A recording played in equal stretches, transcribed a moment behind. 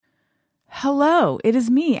Hello, it is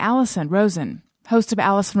me, Allison Rosen, host of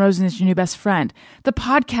Allison Rosen is Your New Best Friend, the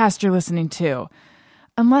podcast you're listening to.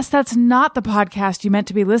 Unless that's not the podcast you meant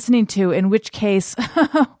to be listening to, in which case,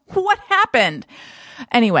 what happened?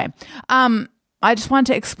 Anyway, I just want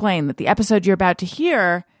to explain that the episode you're about to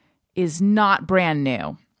hear is not brand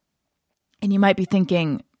new. And you might be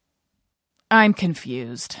thinking, I'm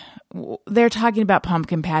confused. They're talking about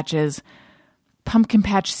pumpkin patches. Pumpkin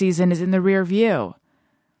patch season is in the rear view.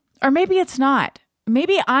 Or maybe it's not.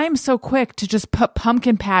 Maybe I'm so quick to just put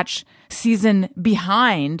pumpkin patch season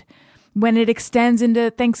behind when it extends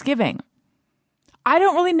into Thanksgiving. I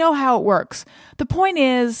don't really know how it works. The point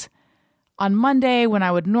is, on Monday, when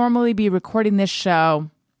I would normally be recording this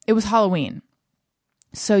show, it was Halloween.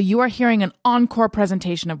 So you are hearing an encore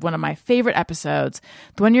presentation of one of my favorite episodes.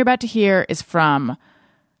 The one you're about to hear is from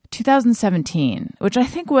 2017, which I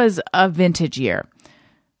think was a vintage year.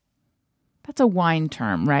 That's a wine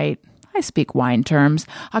term, right? I speak wine terms.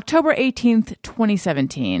 October 18th,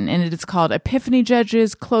 2017, and it is called Epiphany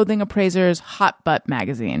Judges, Clothing Appraisers, Hot Butt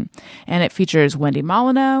Magazine. And it features Wendy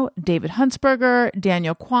Molyneux, David Huntsberger,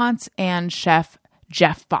 Daniel Quantz, and Chef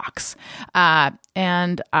Jeff Fox.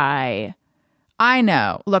 And I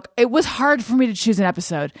know. Look, it was hard for me to choose an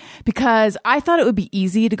episode because I thought it would be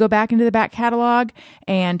easy to go back into the back catalog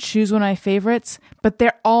and choose one of my favorites, but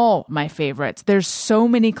they're all my favorites. There's so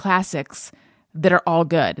many classics that are all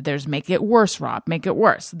good. There's Make It Worse, Rob. Make It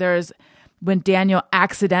Worse. There's when Daniel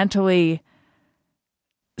accidentally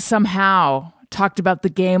somehow talked about the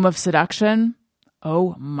game of seduction.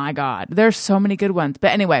 Oh my God. There's so many good ones.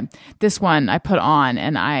 But anyway, this one I put on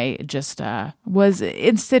and I just was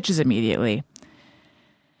in stitches immediately.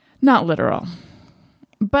 Not literal.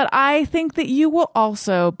 But I think that you will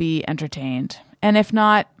also be entertained. And if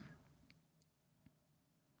not,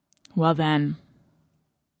 well then,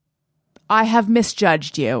 I have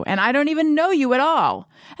misjudged you, and I don't even know you at all.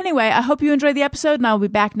 Anyway, I hope you enjoyed the episode, and I'll be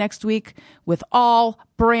back next week with all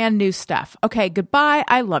brand new stuff. Okay, goodbye.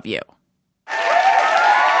 I love you.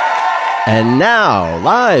 And now,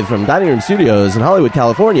 live from Dining Room Studios in Hollywood,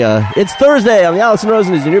 California, it's Thursday on the Allison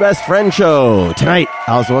Rosen is Your New Best Friend show. Tonight,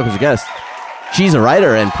 Allison welcomes a guest. She's a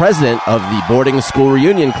writer and president of the Boarding School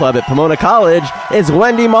Reunion Club at Pomona College. It's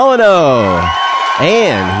Wendy Molyneux.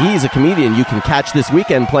 And he's a comedian you can catch this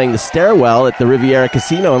weekend playing the stairwell at the Riviera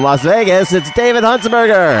Casino in Las Vegas. It's David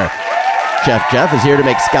Huntsberger. Chef Jeff is here to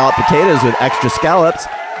make scalloped potatoes with extra scallops.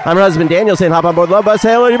 I'm her husband Daniel saying hop on board Love Bus.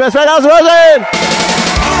 Say hello to your best friend, Allison Rosen!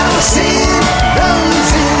 Allison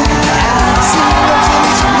Rosen, Allison Rosen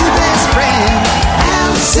is your new best friend.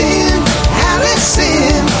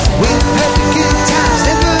 Allison, with her the good times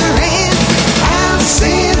never end.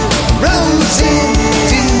 Allison Rosen,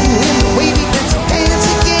 doing the wavy pencil dance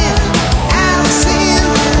again.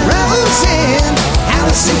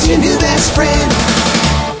 Allison's your new best friend.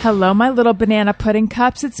 Hello, my little banana pudding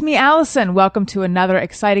cups. It's me, Allison. Welcome to another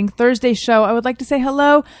exciting Thursday show. I would like to say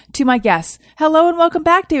hello to my guests. Hello and welcome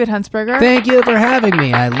back, David Huntsberger. Thank you for having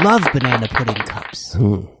me. I love banana pudding cups.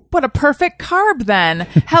 What a perfect carb, then.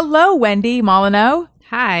 Hello, Wendy Molyneux.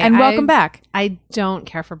 Hi. And welcome back. I don't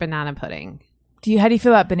care for banana pudding. How do you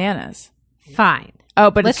feel about bananas? Fine. Oh,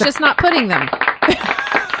 but let's just not pudding them. Okay.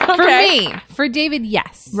 For me. For David,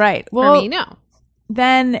 yes. Right. Well, for me, no.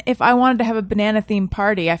 Then if I wanted to have a banana themed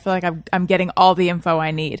party, I feel like I'm getting all the info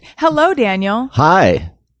I need. Hello, Daniel.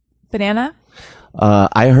 Hi. Banana?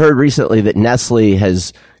 I heard recently that Nestle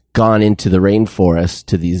has gone into the rainforest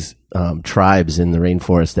to these tribes in the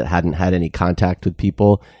rainforest that hadn't had any contact with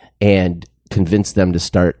people and convinced them to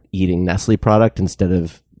start eating Nestle product instead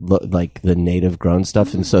of like the native grown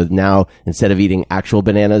stuff. And so now instead of eating actual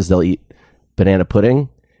bananas, they'll eat banana pudding,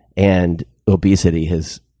 and obesity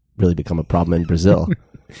has really become a problem in Brazil.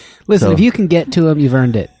 Listen, if you can get to them, you've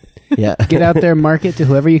earned it. Yeah. Get out there, market to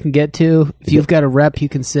whoever you can get to. If you've got a rep you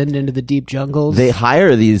can send into the deep jungles. They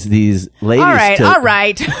hire these ladies. All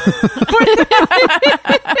right.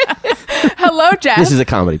 Hello, Jeff. This is a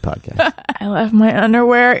comedy podcast. I left my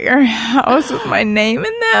underwear at your house with my name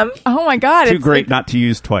in them. Oh my God. Too great not to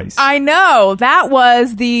use twice. I know. That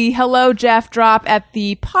was the Hello, Jeff drop at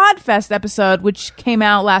the Podfest episode, which came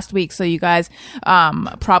out last week. So you guys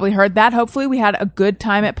probably heard that. Hopefully we had a good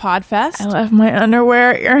time at Podfest. I left my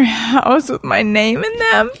underwear at your house with my name in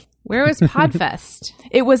them. Where was Podfest?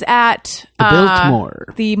 It was at the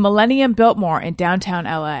Biltmore. The Millennium Biltmore in downtown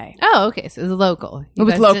LA. Oh, okay. So it was local. It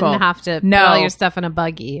was local. Didn't have to put all your stuff in a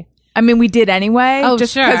buggy. I mean, we did anyway. Oh,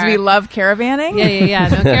 just sure. because we love caravanning. Yeah.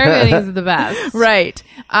 No, caravanning is the best. Right.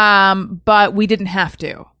 But we didn't have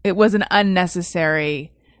to. It was an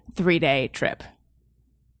unnecessary 3-day trip.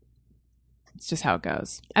 It's just how it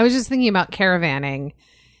goes. I was just thinking about caravanning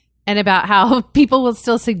and about how people will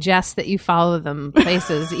still suggest that you follow them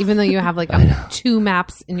places, even though you have like 2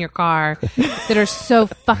 maps in your car that are so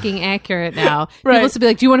fucking accurate now. Right. People will be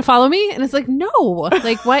like, "Do you want to follow me?" And it's like, no.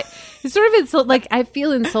 Like, what? It's sort of like I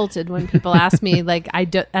feel insulted when people ask me like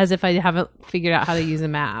as if I haven't figured out how to use a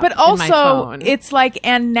map. But in my also, phone. it's like,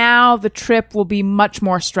 and now the trip will be much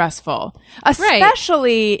more stressful,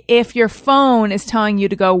 especially if your phone is telling you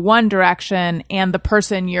to go one direction and the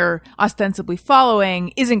person you're ostensibly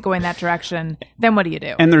following isn't going that direction. Then what do you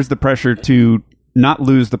do? And there's the pressure to not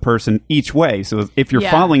lose the person each way. So if you're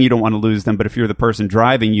following, you don't want to lose them. But if you're the person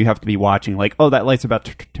driving, you have to be watching like, oh, that light's about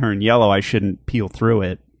to turn yellow. I shouldn't peel through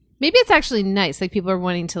it. Maybe it's actually nice. Like people are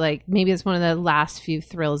wanting to like. Maybe it's one of the last few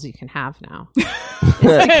thrills you can have now.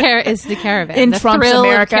 It's the caravan In the Trump's thrill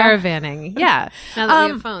America. Of caravanining. Yeah. Now that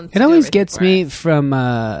we have phones. It always gets me from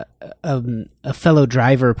a fellow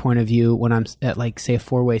driver point of view when I'm at like say a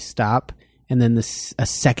 4-way stop, and then a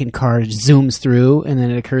second car zooms through, and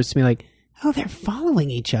then it occurs to me like, oh, they're following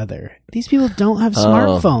each other. These people don't have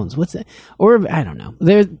smartphones. What's that? Or I don't know.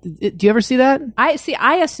 Do you ever see that? I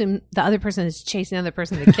assume the other person is chasing the other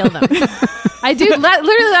person to kill them. I do.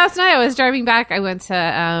 Literally last night I was driving back. I went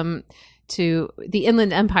to the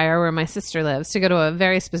Inland Empire where my sister lives to go to a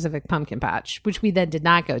very specific pumpkin patch, which we then did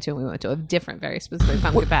not go to. And we went to a different, very specific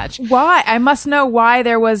pumpkin patch. Why? I must know why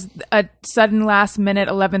there was a sudden last minute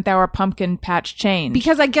 11th hour pumpkin patch change.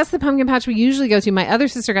 Because I guess the pumpkin patch we usually go to, my other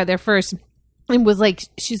sister got there first. And was like,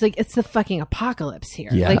 she's like, it's the fucking apocalypse here.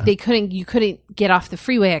 Yeah. Like you couldn't get off the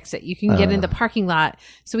freeway exit. You can get in the parking lot.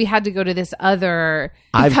 So we had to go to this other.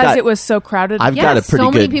 Because it was so crowded. I've got a pretty so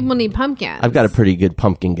many good- people need pumpkins. I've got a pretty good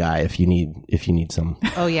pumpkin guy if you need some.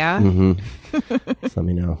 Oh yeah. Just let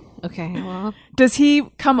me know. Okay. Well, Does he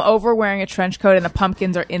come over wearing a trench coat and the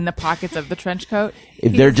pumpkins are in the pockets of the trench coat?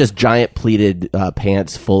 If they're just giant pleated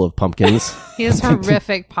pants full of pumpkins. he has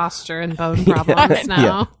horrific posture and bone problems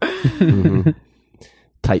now.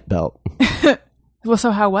 Tight belt. Well,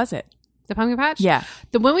 so how was it? The pumpkin patch. Yeah.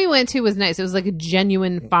 The one we went to was nice. It was like a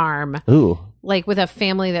genuine farm, Ooh. like with a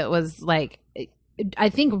family that was like, I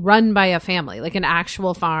think run by a family, like an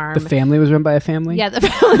actual farm. The family was run by a family? Yeah, the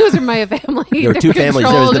family was run by a family. There were 2 families.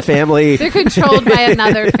 There was the family. They're controlled by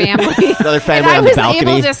another family. Another family and I on the was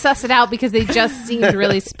balcony. able to suss it out because they just seemed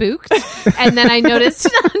really spooked. And then I noticed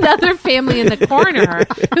another family in the corner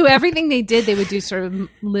who everything they did, they would do sort of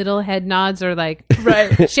little head nods or like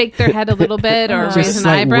shake their head a little bit or Just raise an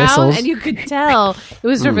slight eyebrow. whistles. And you could tell it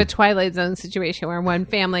was sort of a Twilight Zone situation where one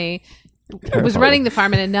family was running the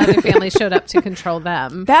farm and another family showed up to control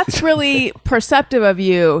them. That's really perceptive of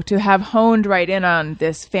you to have honed right in on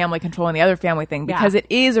this family controlling the other family thing because it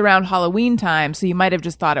is around Halloween time, so you might have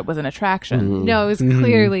just thought it was an attraction. No, it was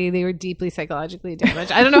clearly they were deeply psychologically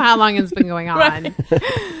damaged. I don't know how long it's been going on,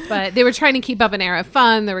 but they were trying to keep up an air of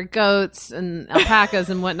fun. There were goats and alpacas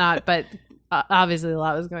and whatnot, but obviously a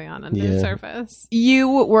lot was going on under the surface.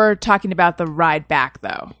 You were talking about the ride back,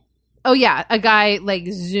 though. Oh yeah, a guy like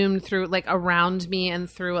zoomed through like around me and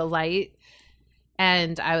through a light.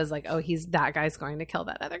 And I was like, oh, that guy's going to kill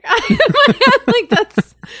that other guy. In my head.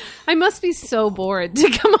 I must be so bored to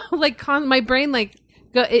come up, like, my brain, like,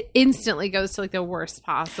 it instantly goes to, like, the worst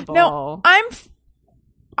possible. No,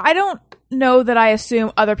 I don't know that I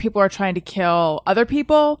assume other people are trying to kill other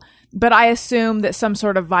people, but I assume that some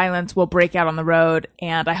sort of violence will break out on the road,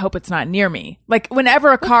 and I hope it's not near me. Like,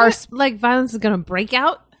 whenever a car... Like, violence is going to break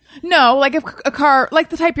out? No, like if a car, like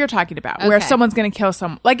the type you're talking about, where Okay. someone's going to kill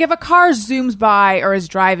someone. Like if a car zooms by or is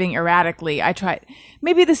driving erratically,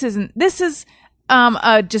 maybe this is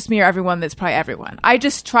just me or everyone that's probably everyone. I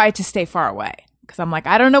just try to stay far away because I'm like,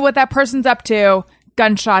 I don't know what that person's up to.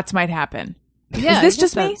 Gunshots might happen. Yeah, Is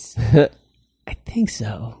this just me? I think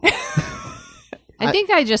so. I think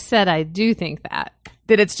I just said I do think that.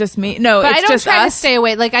 That it's just me? No, But it's I don't just try us. to stay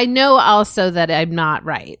away. Like, I know also that I'm not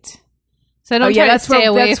right. So I don't Oh, yeah, try to that's stay where-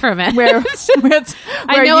 away that's from it. where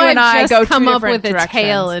I know you and I just go come two up different with a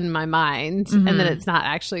tale directions. in my mind, and then it's not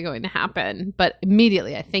actually going to happen. But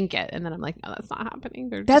immediately I think it, and then I'm like, no, that's not happening.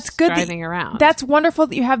 They're That's just good. driving around. That's wonderful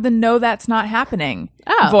that you have the "no, that's not happening"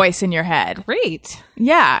 voice in your head. great.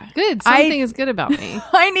 Yeah, Good. Something is good about me.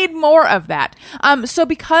 I need more of that. So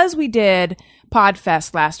because we did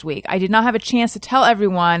Podfest last week, I did not have a chance to tell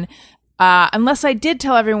everyone, unless I did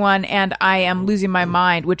tell everyone and I am losing my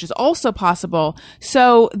mind, which is also possible.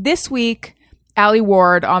 So this week, Allie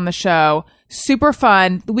Ward on the show, super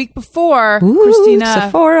fun. The week before,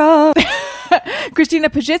 Sephora. Christina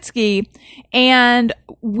Pajitsky, and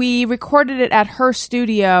we recorded it at her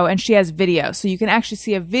studio, and she has video. So you can actually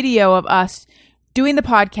see a video of us doing the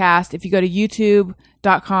podcast if you go to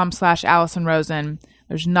youtube.com/Allison Rosen.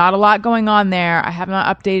 There's not a lot going on there. I have not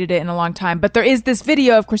updated it in a long time, but there is this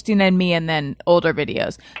video of Christina and me and then older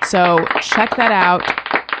videos. So check that out.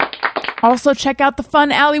 Also check out the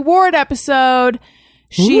fun Allie Ward episode.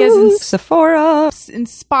 She has Sephora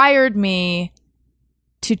inspired me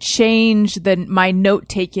to change my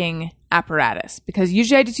note-taking apparatus, because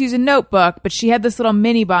usually I just use a notebook, but she had this little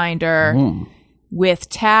mini binder with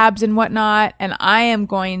tabs and whatnot, and I am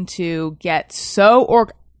going to get so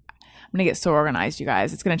organized, you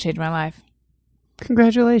guys. It's going to change my life.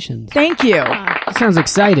 Congratulations. Thank you. That sounds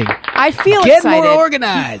exciting. I feel Get excited. more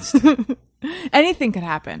organized. Anything could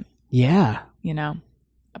happen, Yeah. you know.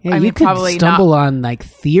 Yeah, I you mean, could probably stumble not. on like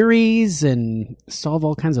theories and solve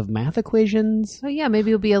all kinds of math equations. Oh yeah, maybe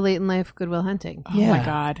you'll be a late in life Goodwill Hunting. Oh my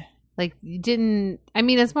God. Like you didn't. I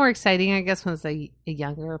mean, it's more exciting, I guess, when it's a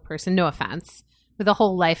younger person. No offense, with a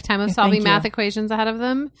whole lifetime of Yeah, solving thank you. math equations ahead of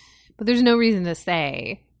them. But there's no reason to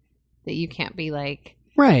say that you can't be like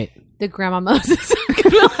Right. the Grandma Moses of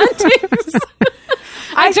Goodwill Huntings.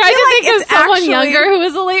 I tried feel to like think of it's someone actually- younger who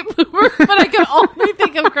was a late bloomer, but I could only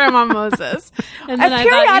think of Grandma Moses. And then I thought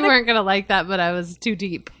periodic- you weren't going to like that, but I was too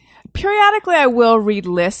deep. Periodically, I will read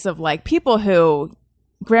lists of like people who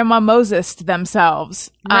Grandma Moses'd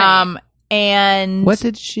themselves. Right. And What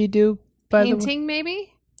did she do, by the way? Painting, maybe?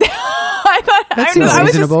 I thought That I, seems I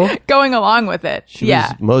was reasonable. just going along with it. She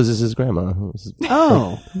yeah. was Moses' grandma. It was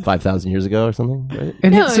Oh. 5,000 years ago or something, right?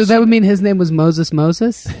 And No, so that would mean his name was Moses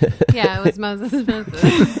Moses? Yeah, it was Moses.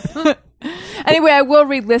 Moses. Anyway, I will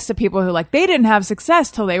read lists of people who like they didn't have success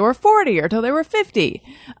till they were 40 or till they were 50.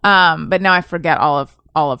 But now I forget all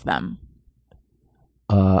of them.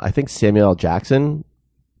 I think Samuel L. Jackson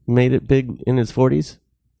made it big in his 40s.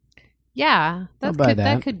 Yeah, I'll buy that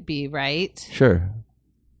that. could be right. Sure.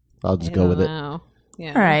 I'll just go with it. Know.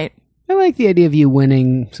 Yeah. All right. I like the idea of you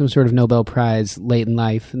winning some sort of Nobel Prize late in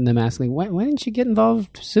life and them asking, why didn't you get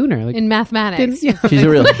involved sooner? Like, In mathematics. Didn't- yeah. She's a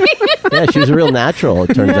real, yeah, she was a real natural,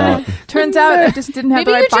 it turns out. Turns out I just didn't have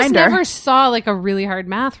Maybe the right you just binder. never saw like a really hard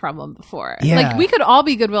math problem before. Yeah. Like we could all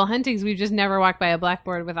be Goodwill Huntings. We've just never walked by a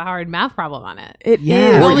blackboard with a hard math problem on it. It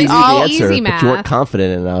Yeah. is. Or Only easy all answer, easy but you weren't math.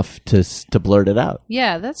 confident enough to blurt it out.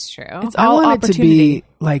 Yeah, that's true. It's I all want it to opportunity. be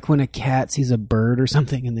like when a cat sees a bird or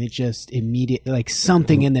something and they just immediately, like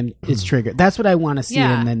something in them is triggered. That's what I want to see,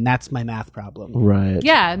 Yeah. and then that's my math problem. Right.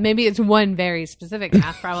 Yeah, maybe it's one very specific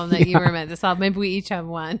math problem that you were meant to solve. Maybe we each have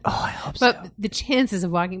one. Oh, I hope But so. the chances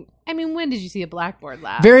of walking, I mean, when did you see a blackboard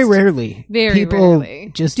last? Very rarely. Very people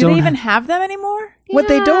rarely. just Do don't they even have- have them anymore? What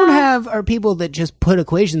they don't Yeah. have are people that just put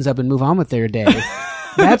equations up and move on with their day.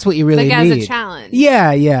 That's what you really Like need. as a challenge.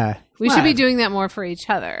 Yeah, yeah. We should be Well, doing that more for each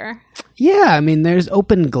other. Yeah, I mean, there's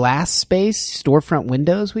open glass space, storefront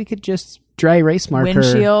windows. We could just dry erase marker,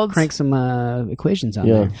 Windshields. crank some equations on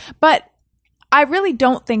Yeah. there. But I really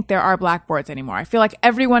don't think there are blackboards anymore. I feel like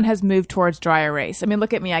everyone has moved towards dry erase. I mean,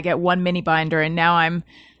 look at me. I get one mini binder and now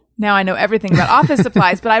I know everything about office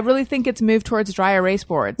supplies, but I really think it's moved towards dry erase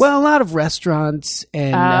boards. Well, a lot of restaurants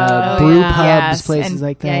and Oh, brew yeah. pubs, Yes, places and-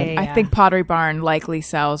 like that. yeah, yeah. I think Pottery Barn likely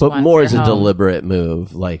sells But one more for as a home. deliberate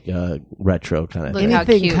move, like retro kind of Look thing. how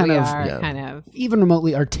Anything cute kind we of- are, yeah. kind of. Even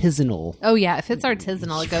remotely artisanal. Oh yeah, if it's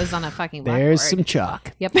artisanal, it goes on a fucking blackboard. There's some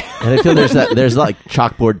chalk. Yep. And I feel there's like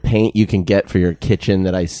chalkboard paint you can get for your kitchen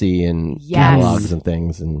that I see in Yes. catalogs and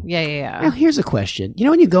things. And Yeah, yeah, Now, yeah. here's a question. You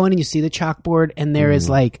know when you go in and you see the chalkboard and there Mm. is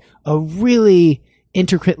like a really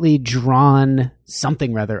intricately drawn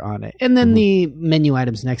something rather on it, and then Mm-hmm. the menu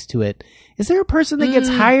items next to it. Is there a person that gets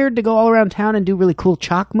hired to go all around town and do really cool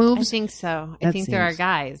chalk I moves? think so. I That think there are seems-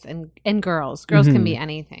 guys and girls. Girls can be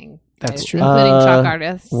anything. That's right? true. Including chalk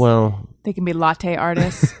artists. well, They can be latte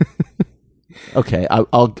artists. okay,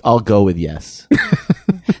 I'll go with yes.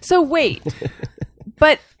 So wait,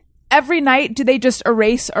 but every night do they just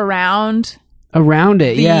erase around Around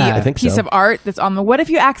it, the yeah. I think piece so. of art that's on the? What if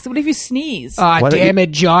you sneeze? Ah, Why don't damn you-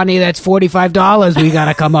 it, Johnny! That's $45 we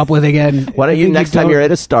gotta come up with again. Why don't I you think next time don't- you're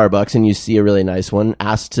at a Starbucks and you see a really nice one,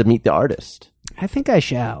 ask to meet the artist? I think I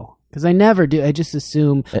shall. Because I never do. I just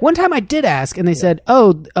assume. One time I did ask, and they said,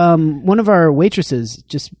 "Oh, one of our waitresses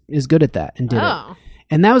just is good at that and did Oh. it."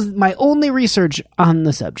 And that was my only research on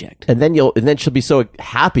the subject. And then she'll be so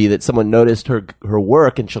happy that someone noticed her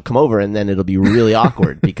work, and she'll come over, and then it'll be really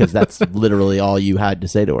awkward because that's literally all you had to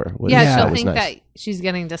say to her. Yeah, Yeah. she'll was think nice. that she's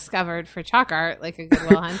getting discovered for chalk art, like a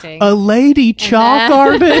Goodwill Hunting. A lady chalk then-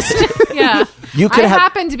 artist. Yeah. You could I have-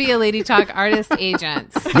 happen to be a Lady Chalk artist agent.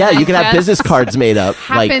 Yeah, you can have Just business cards made up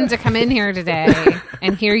Happened to come in here today,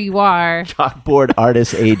 and here you are. chalkboard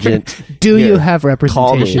artist agent. Do you Here, have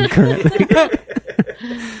call me. representation currently?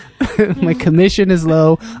 My commission is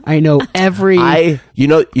low. I know every. you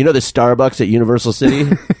know the Starbucks at Universal City.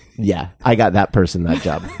 Yeah, I got that person that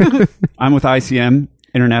job. I'm with ICM,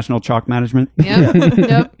 International Chalk Management.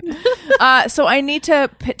 Yep. So I need to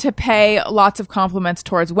pay lots of compliments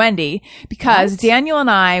towards Wendy because Daniel and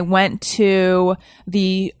I went to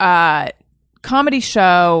the comedy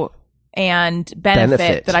show and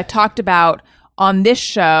benefit that I talked about on this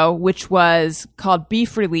show, which was called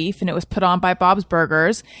Beef Relief, and it was put on by Bob's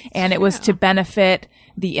Burgers, and it was to benefit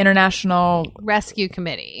the International Rescue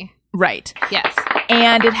Committee. Right. Yes.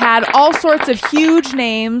 And it had all sorts of huge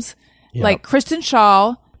names like Kristen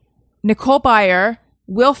Schaal, Nicole Byer,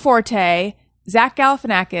 Will Forte, Zach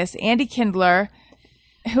Galifianakis, Andy Kindler,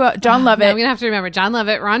 John Lovett. I'm going to have to remember John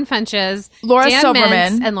Lovett, Ron Funches, Laura Dan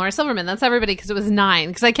Silverman. Mintz, and Laura Silverman. That's everybody because it was 9.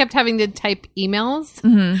 Because I kept having to type emails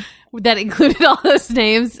that included all those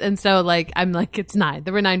names. And so I'm like, it's 9.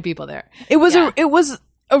 There were 9 people there. It was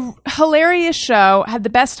a hilarious show. Had the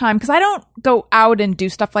best time because I don't go out and do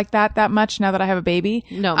stuff like that much now that I have a baby.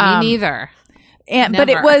 No, me neither. But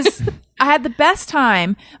it was, I had the best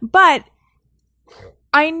time, but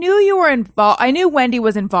I knew you were involved. I knew Wendy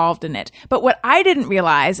was involved in it, but what I didn't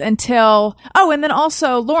realize until, and then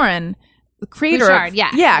also Lauren, the creator,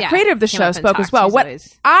 creator of the show, spoke as well. What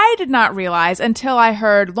I did not realize until I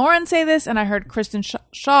heard Lauren say this and I heard Kristen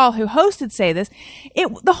Schaal, who hosted, say this,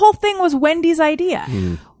 the whole thing was Wendy's idea.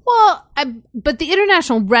 Well, but the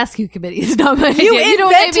International Rescue Committee is not my idea. You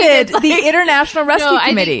invented the International Rescue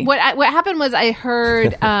Committee. What happened was I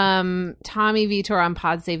heard Tommy Vitor on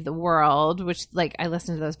Pod Save the World, which I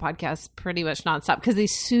listen to those podcasts pretty much nonstop because they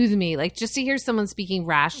soothe me. Just to hear someone speaking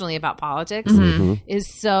rationally about politics is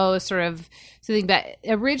so sort of soothing. But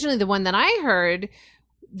originally, the one that I heard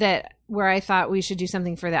where I thought we should do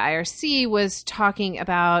something for the IRC was talking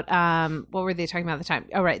about what were they talking about at the time?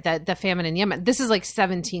 Oh, right, the famine in Yemen. This is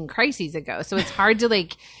 17 crises ago, so it's hard to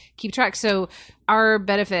keep track. So our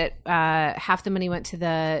benefit, half the money went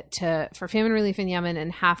for famine relief in Yemen,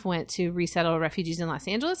 and half went to resettle refugees in Los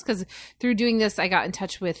Angeles. Because through doing this, I got in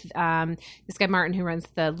touch with this guy Martin, who runs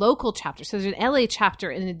the local chapter. So there's an LA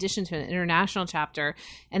chapter in addition to an international chapter,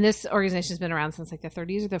 and this organization has been around since the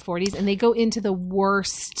 30s or the 40s, and they go into the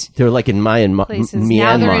worst. They're in Myanmar. Places.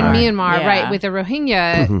 Now they're in Myanmar, right, with the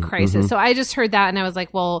Rohingya Mm-hmm, crisis. So I just heard that, and I was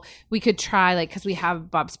like, well, we could try, because we have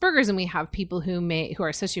Bob's Burgers, and we have people who are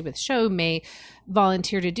associated with the show may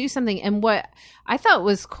volunteer to do something. And what I thought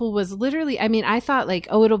was cool was literally, I thought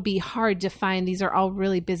it'll be hard to find. These are all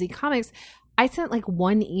really busy comics. I sent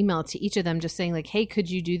one email to each of them just saying hey, could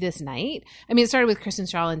you do this night? It started with Kristen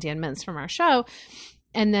Schaal and Dan Mintz from our show.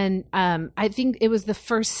 And then I think it was the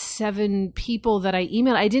first 7 people that I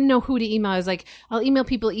emailed. I didn't know who to email. I was I'll email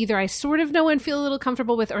people either I sort of know and feel a little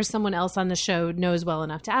comfortable with, or someone else on the show knows well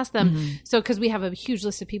enough to ask them. So because we have a huge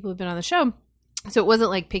list of people who've been on the show. So it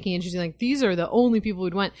wasn't picking and choosing these are the only people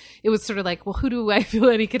we'd want. It was sort of well, who do I feel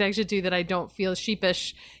any connection to that I don't feel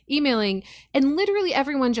sheepish emailing? And literally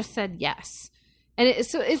everyone just said yes. And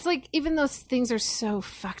it's even though things are so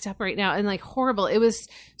fucked up right now and horrible, it was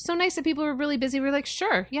so nice that people were really busy. We were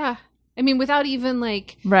sure, yeah. Without even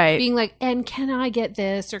being and can I get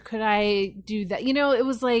this or could I do that? It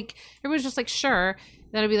was everyone's just sure.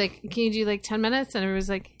 Then I'd be can you do 10 minutes? And everyone's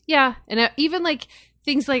yeah. And even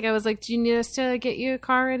things I was do you need us to get you a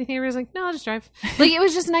car or anything? Everyone's no, I'll just drive. It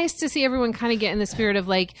was just nice to see everyone kind of get in the spirit of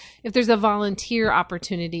if there's a volunteer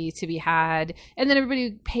opportunity to be had, and then everybody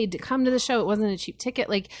paid to come to the show. It wasn't a cheap ticket.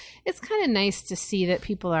 It's kind of nice to see that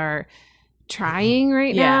people are trying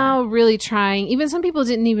right now, really trying. Even some people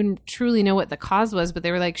didn't even truly know what the cause was, but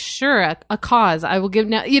they were sure, a cause I will give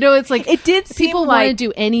now. It's it did seem people want to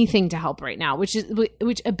do anything to help right now, which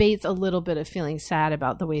abates a little bit of feeling sad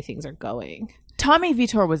about the way things are going. Tommy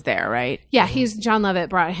Vitor was there, right? Yeah, John Lovett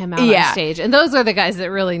brought him out on stage. And those are the guys that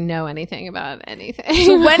really know anything about anything.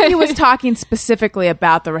 So when he was talking specifically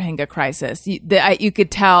about the Rohingya crisis, you could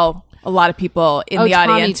tell a lot of people in the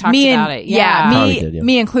audience, Tommy talked about it.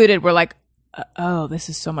 Me included, were oh, this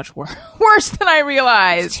is so much worse than I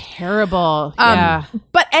realized. It's terrible. Yeah.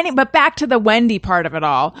 But back to the Wendy part of it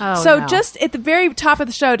all. Just at the very top of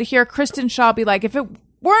the show to hear Kristen Schaal be if it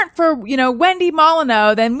weren't for, Wendy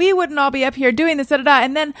Molyneux, then we wouldn't all be up here doing this,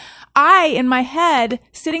 And then I, in my head,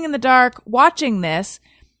 sitting in the dark, watching this,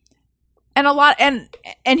 and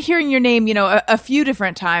and hearing your name, a few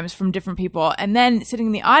different times from different people, and then sitting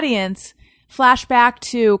in the audience, flash back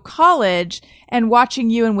to college and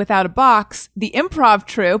watching you in Without a Box, the improv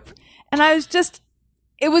troupe, and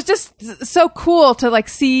it was just so cool to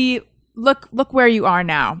see look where you are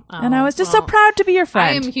now. And I was just so well, proud to be your friend.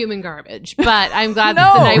 I am human garbage, but I'm glad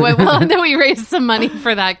that the night went well and that we raised some money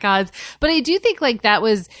for that cause. But I do think like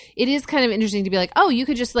it is kind of interesting to be like, oh, you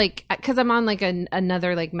could just like, because I'm on like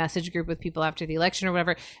another like message group with people after the election or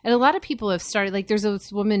whatever. And a lot of people have started, like there's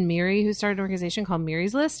this woman, Miri, who started an organization called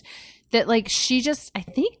Miri's List that like she just, I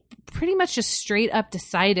think pretty much just straight up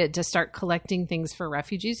decided to start collecting things for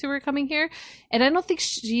refugees who are coming here. And I don't think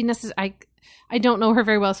she necessarily, I don't know her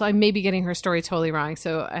very well, so I may be getting her story totally wrong.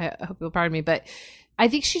 So I hope you'll pardon me. But I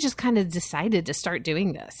think she just kind of decided to start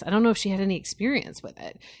doing this. I don't know if she had any experience with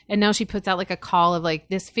it. And now she puts out like a call of like,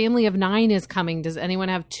 this family of 9 is coming. Does anyone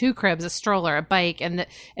have 2 cribs, a stroller, a bike? And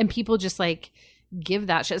people just like give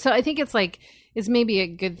that shit. So I think it's like, it's maybe a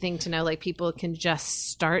good thing to know, like people can just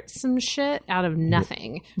start some shit out of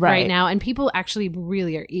nothing right now. And people actually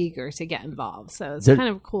really are eager to get involved. So it's kind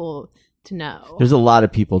of cool to know. There's a lot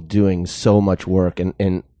of people doing so much work.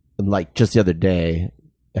 And like just the other day,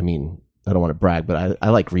 I mean, I don't want to brag, but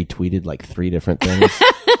I like retweeted like 3 different things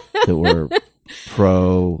that were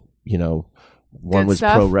pro, you know, one Good was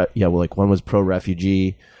stuff? one was pro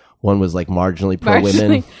refugee, one was like marginally pro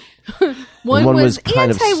women. One was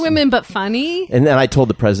kind of anti-women but funny. And then I told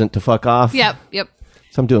the president to fuck off. Yep. So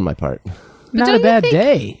I'm doing my part. Not don't a you bad think-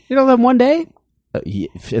 day. You don't have one day?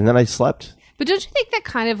 And then I slept. But don't you think that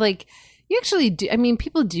kind of like, you actually do, I mean,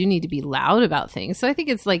 people do need to be loud about things. So I think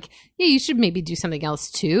it's like, yeah, you should maybe do something else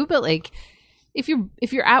too. But like, if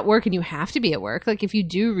you're at work and you have to be at work, like if you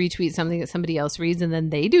do retweet something that somebody else reads and then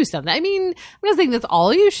they do something, I mean, I'm not saying that's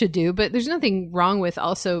all you should do, but there's nothing wrong with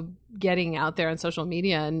also getting out there on social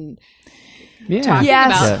media and talking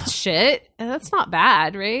about shit. That's not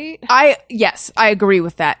bad, right? Yes, I agree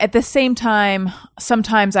with that. At the same time,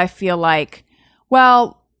 sometimes I feel like,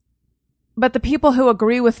 well, but the people who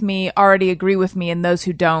agree with me already agree with me, and those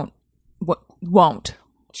who don't won't.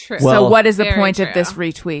 True. Well, so what is the very point of true. this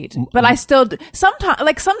retweet? But I still sometimes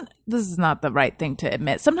this is not the right thing to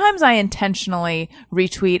admit. Sometimes I intentionally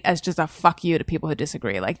retweet as just a fuck you to people who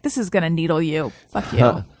disagree. Like, this is going to needle you. Fuck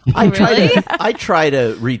you. I try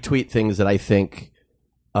to retweet things that I think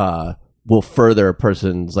will further a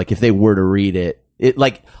person's, like if they were to read it,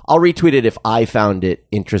 like I'll retweet it if I found it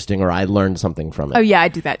interesting or I learned something from it. Oh yeah, I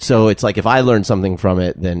do that too. So it's like if I learned something from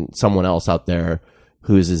it, then someone else out there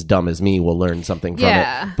who's as dumb as me will learn something from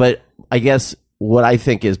it. But I guess what I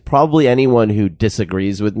think is probably anyone who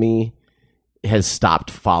disagrees with me has stopped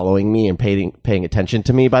following me and paying attention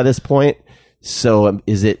to me by this point. So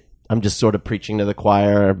I'm just sort of preaching to the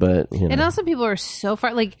choir, but you know. And also people are so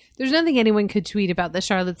far, like there's nothing anyone could tweet about the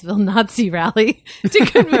Charlottesville Nazi rally to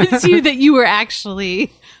convince you that you were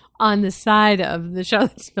actually on the side of the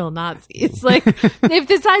Charlottesville Nazis. Like, if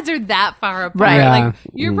the sides are that far apart, Right. Yeah. like,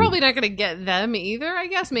 you're probably not going to get them either, I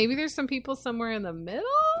guess. Maybe there's some people somewhere in the middle?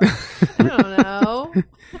 I don't know.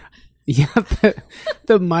 Yeah,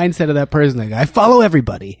 the mindset of that person, like, I follow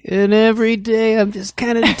everybody, and every day I'm just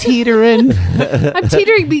kind of teetering. I'm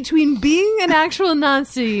teetering between being an actual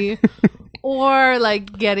Nazi or,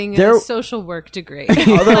 like, getting a social work degree.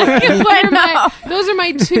 Like, those are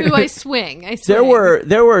my 2. I swing. There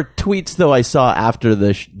were tweets though I saw after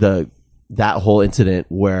that whole incident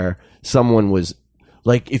where someone was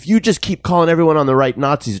like, if you just keep calling everyone on the right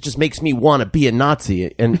Nazis, it just makes me want to be a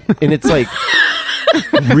Nazi, and it's like,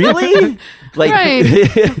 really?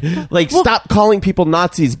 Like, like stop calling people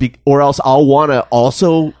Nazis, or else I'll want to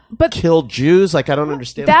also kill Jews. Like, I don't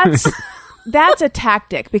understand. That's a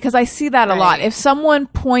tactic, because I see that a lot. If someone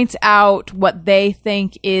points out what they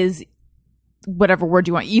think is whatever word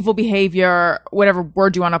you want, evil behavior, whatever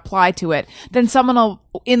word you want to apply to it, then someone will,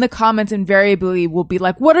 in the comments invariably will be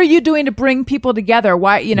like, what are you doing to bring people together?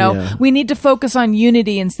 Why, we need to focus on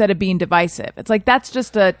unity instead of being divisive. It's like, that's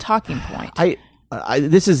just a talking point.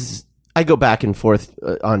 I go back and forth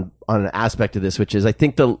on an aspect of this, which is I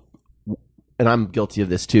think and I'm guilty of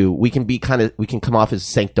this too. We can come off as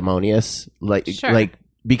sanctimonious, like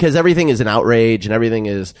because everything is an outrage and everything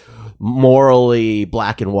is morally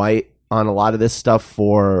black and white on a lot of this stuff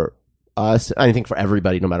for us. I think for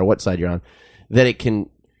everybody, no matter what side you're on, that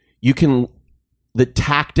the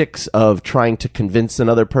tactics of trying to convince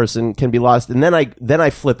another person can be lost. And then I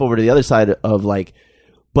flip over to the other side of like,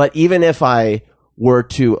 but even if I were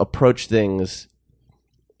to approach things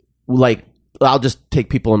like, I'll just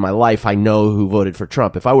take people in my life I know who voted for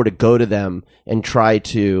Trump. If I were to go to them and try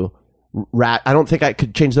to I don't think I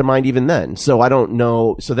could change their mind even then. So I don't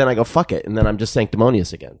know. So then I go, fuck it. And then I'm just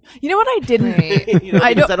sanctimonious again. You know what I didn't?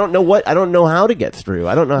 I don't know how to get through.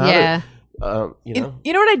 I don't know how to, You know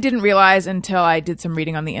what I didn't realize until I did some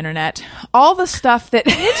reading on the internet? All the stuff that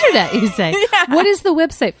Internet, you say? What is the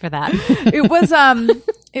website for that? it was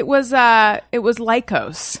It was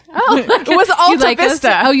Lycos. Oh, it was You Alta like us?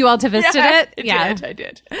 Vista. Oh, you Alta Vista it? I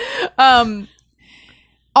did.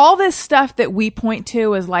 All this stuff that we point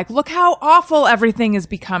to is like, look how awful everything is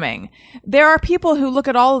becoming. There are people who look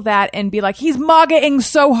at all of that and be like, he's MAGA-ing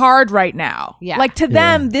so hard right now. Yeah. Like to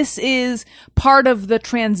them, this is part of the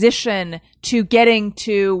transition to getting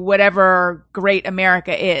to whatever great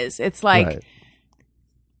America is. It's like, Right.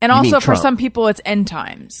 and You mean also for Trump. some people, it's end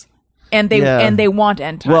times. And they Yeah. and they want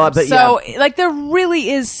end times. Well, but so like there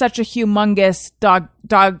really is such a humongous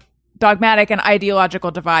dogmatic and ideological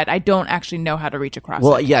divide. I don't actually know how to reach across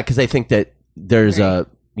Well, it. yeah, because I think that there's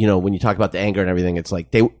when you talk about the anger and everything, it's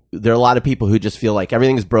like there are a lot of people who just feel like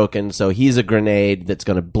everything's broken, so he's a grenade that's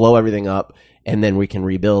going to blow everything up, and then we can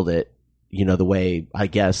rebuild it, the way I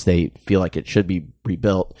guess they feel like it should be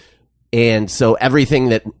rebuilt. And so everything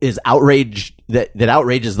that is outraged that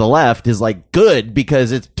outrages the left is like good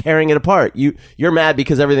because it's tearing it apart. You're mad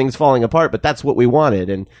because everything's falling apart, but that's what we wanted,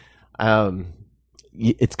 and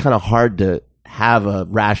it's kind of hard to have a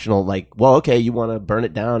rational like, well, okay, you want to burn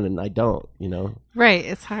it down and I don't, Right.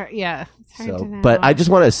 It's hard. Yeah. It's hard to know. But I just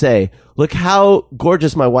want to say, look how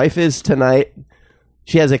gorgeous my wife is tonight.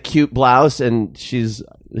 She has a cute blouse and she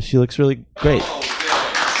looks really great.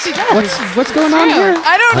 She does. What's going on here?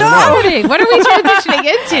 I don't know. Happening? What are we transitioning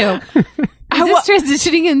into? Is this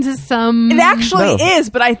transitioning into some It actually No. is,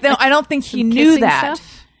 but I don't think he knew kissing that. stuff?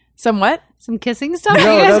 Somewhat Some kissing stuff? No,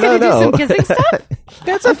 Are you guys no, going to no. do some kissing stuff?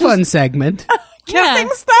 That's a fun segment. kissing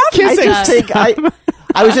Yeah. stuff. I just think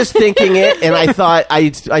I was just thinking it, and I thought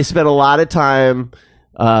I spent a lot of time,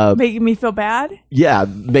 Making me feel bad.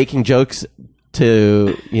 making jokes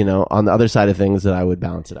to on the other side of things that I would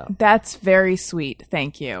balance it out. That's very sweet.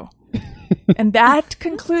 Thank you. And that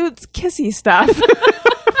concludes kissy stuff.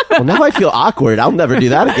 Well, now I feel awkward. I'll never do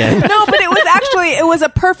that again. No, but it was a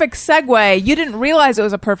perfect segue. You didn't realize it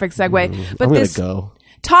was a perfect segue. But I'm gonna this go.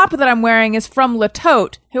 top that I'm wearing is from La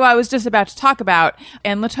Tote, who I was just about to talk about.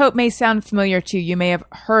 And La Tote may sound familiar to you. You may have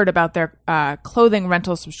heard about their clothing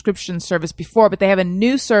rental subscription service before, but they have a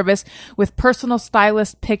new service with personal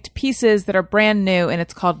stylist picked pieces that are brand new, and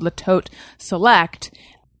it's called La Tote Select.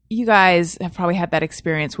 You guys have probably had that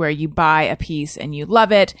experience where you buy a piece and you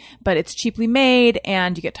love it, but it's cheaply made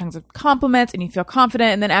and you get tons of compliments and you feel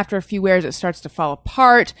confident. And then after a few wears, it starts to fall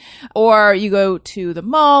apart. Or you go to the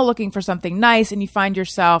mall looking for something nice and you find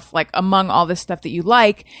yourself like among all this stuff that you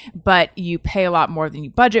like, but you pay a lot more than you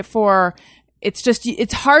budget for.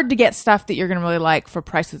 It's hard to get stuff that you're going to really like for a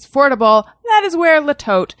price that's affordable. That is where La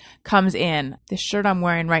Tote comes in. This shirt I'm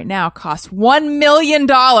wearing right now costs $1 million.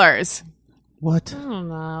 What? I don't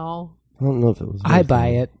know. I don't know if it was. I buy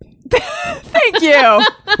it. Thank you.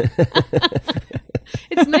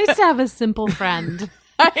 It's nice to have a simple friend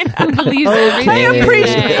I know. who believes everything you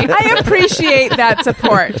say. I appreciate that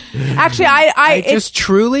support. Actually, I just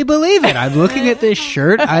truly believe it. I'm looking at this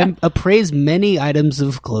shirt. I appraise many items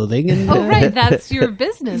of clothing, and Oh, right. That's your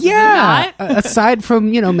business. yeah. Is it not? Aside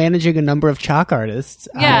from managing a number of chalk artists,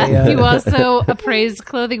 Yeah. I, You also appraise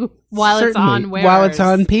clothing while it's certainly, on wearers. while it's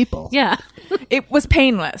on people. Yeah. it was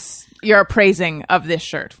painless. Your appraising of this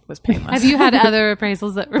shirt was painless. Have you had other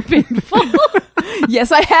appraisals that were painful?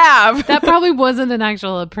 Yes, I have. That probably wasn't an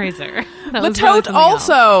actual appraiser. That La was really Tote something else.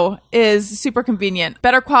 also is super convenient.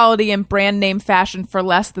 Better quality and brand name fashion for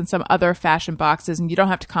less than some other fashion boxes, and you don't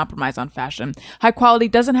have to compromise on fashion. High quality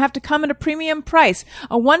doesn't have to come at a premium price.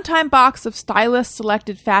 A one-time box of stylist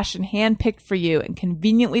selected fashion handpicked for you and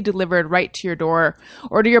conveniently delivered right to your door.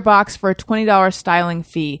 Order your box for a $20 styling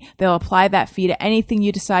fee. They'll apply that fee to anything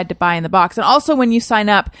you decide to buy in the box. And also when you sign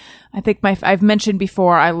up, I think I've mentioned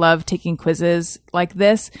before, I love taking quizzes like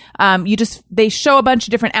this. They show a bunch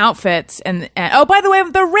of different outfits and oh, by the way,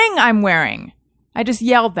 the ring I'm wearing. I just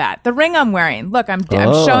yelled that. The ring I'm wearing. Look, I'm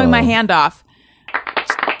showing my hand off. Do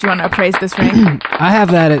you want to appraise this ring? I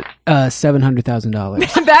have that at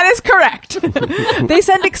 $700,000. That is correct. They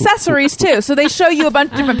send accessories too. So they show you a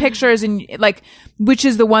bunch of different pictures and like, which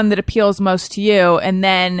is the one that appeals most to you. And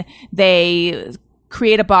then they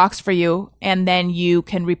create a box for you and then you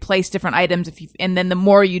can replace different items and then the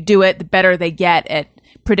more you do it, the better they get at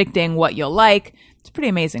predicting what you'll like. It's pretty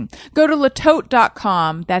amazing. Go to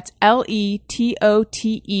latote.com. That's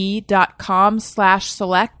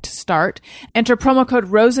LETOTE.com/select start. Enter promo code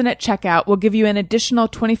ROSEN at checkout. We'll give you an additional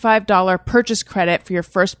 $25 purchase credit for your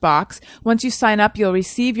first box. Once you sign up, you'll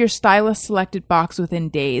receive your stylist selected box within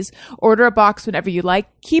days. Order a box whenever you like.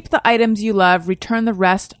 Keep the items you love. Return the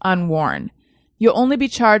rest unworn. You'll only be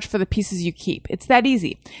charged for the pieces you keep. It's that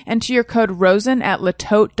easy. Enter your code ROSEN at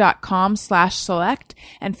latote.com/select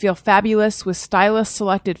and feel fabulous with stylist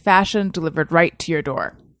selected fashion delivered right to your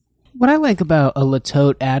door. What I like about a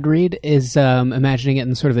Latote ad read is imagining it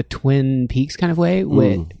in sort of a Twin Peaks kind of way,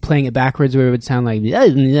 with playing it backwards where it would sound like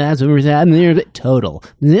total.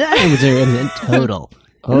 Total.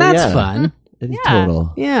 Oh, And that's yeah. fun. It's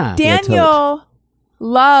total. Yeah. Daniel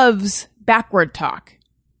loves backward talk.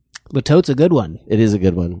 Latote's a good one. It is a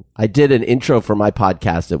good one. I did an intro for my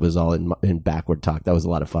podcast. It was all in backward talk. That was a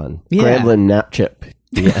lot of fun. Yeah. Gremlin nap chip.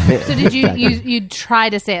 Yeah. So did you try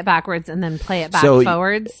to say it backwards and then play it back So,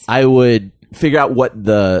 forwards? I would figure out what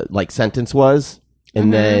the sentence was,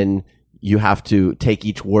 and then you have to take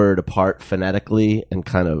each word apart phonetically and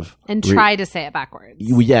kind of And try to say it backwards.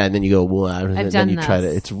 yeah, and then you go, well, and then done you try to.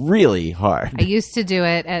 this. It's really hard, I used to do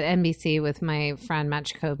it at NBC with my friend Matt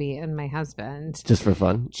Jacoby and my husband. just for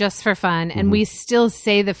fun. Just for fun. And we still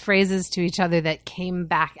say the phrases to each other that came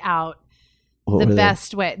back out What the were they?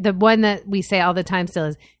 best way. The one that we say all the time still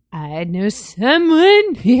is, I know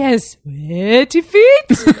someone who has sweaty feet.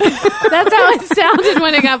 That's how it sounded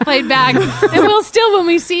when it got played back. And we'll still, when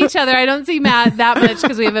we see each other, I don't see Matt that much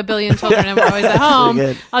because we have a billion children and we're always at home.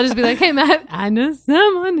 good. I'll just be like, hey, Matt, I know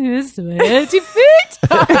someone who has sweaty feet.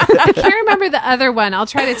 I can't remember the other one. I'll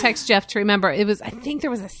try to text Jeff to remember. I think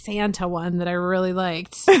there was a Santa one that I really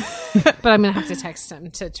liked. But I'm going to have to text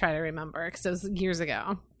him to try to remember because it was years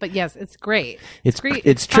ago. But yes, it's great. It's great.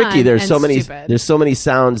 It's fun tricky. There's and so many. stupid. There's so many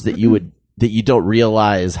sounds that you don't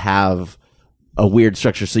realize have a weird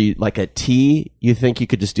structure. So you, like a T, you think you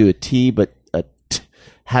could just do a T, but a T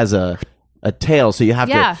has a tail. So you have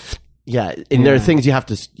Yeah. to. Yeah, and there are things you have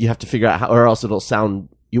to figure out how, or else it'll sound.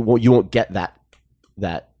 You won't get that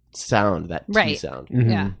sound, that T Right. sound.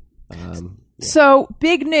 Yeah. So,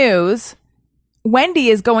 big news. Wendy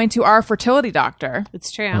is going to our fertility doctor.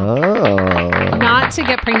 It's true. Oh. Not to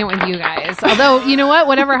get pregnant with you guys. Although, you know what?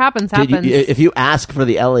 Whatever happens, happens. If you ask for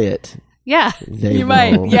the Elliot, yeah. they You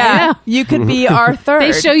might. will. I Yeah. know. You could be our third.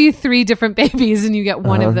 They show you 3 different babies and you get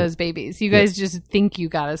one of those babies. You guys just think you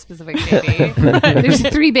got a specific baby. There's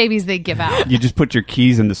 3 babies they give out. You just put your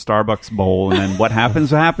keys in the Starbucks bowl, and then what happens,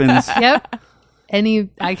 happens. Yep.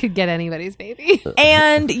 I could get anybody's baby.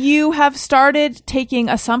 And you have started taking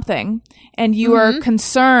a something, and you are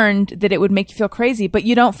concerned that it would make you feel crazy, but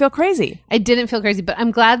you don't feel crazy. I didn't feel crazy, but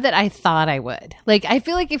I'm glad that I thought I would. Like, I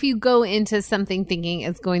feel like if you go into something thinking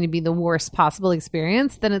it's going to be the worst possible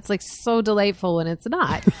experience, then it's like so delightful when it's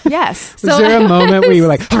not. Yes. Was there a moment where you were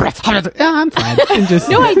like, yeah, I'm fine. And just,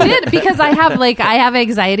 No, I did because I have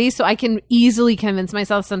anxiety, so I can easily convince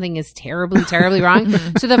myself something is terribly, terribly wrong.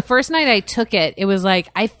 So the first night I took it, it was like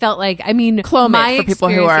I felt like Clomid my for people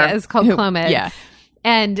who experience- are it's called Clomid. Yeah.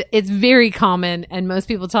 And it's very common and most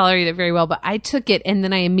people tolerate it very well. But I took it and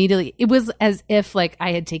then it was as if like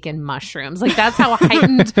I had taken mushrooms. Like that's how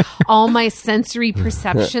heightened all my sensory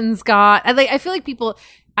perceptions got. I feel like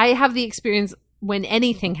I have the experience when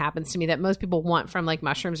anything happens to me that most people want from like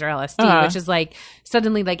mushrooms or LSD, which is like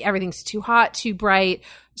suddenly like everything's too hot, too bright,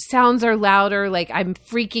 sounds are louder, like I'm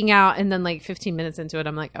freaking out. And then like 15 minutes into it,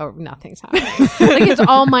 I'm like, oh, nothing's happening. Like it's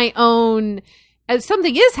all my own.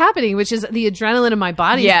 Something is happening, which is the adrenaline in my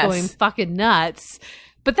body is going fucking nuts.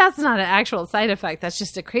 But that's not an actual side effect. That's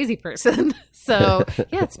just a crazy person. So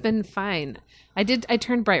yeah, it's been fine. I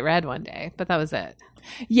turned bright red one day, but that was it.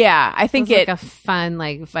 Yeah, I think It was like a fun,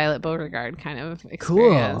 like Violet Beauregard kind of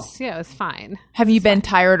experience. Yeah, it was fine. Have you been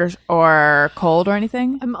tired or cold or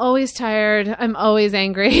anything? I'm always tired. I'm always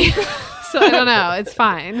angry. So I don't know. It's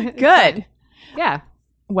fine. Good. Yeah.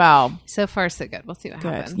 Well, So far, so good. We'll see what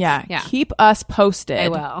good. happens. Yeah. Yeah. Keep us posted. I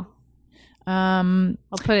will. Um,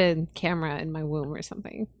 I'll put a camera in my womb or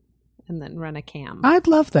something and then run a cam. I'd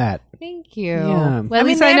love that. Thank you. Yeah. Well, at I mean,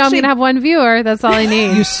 least they I know I'm actually- going to have one viewer. That's all I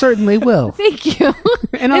need. You certainly will. Thank you.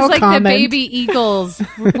 And it's I'll like comment. the baby eagles.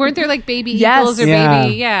 Weren't there like baby Yes. eagles or Yeah.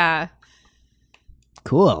 baby? Yeah.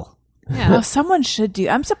 Cool. Yeah. well, someone should do.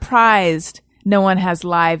 I'm surprised no one has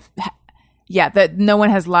that no one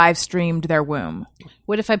has live streamed their womb.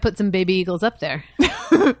 What if I put some baby eagles up there?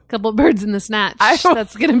 A couple birds in the snatch.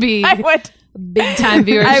 That's going to be I would. big time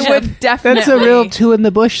viewership. I would definitely. That's a real 2 in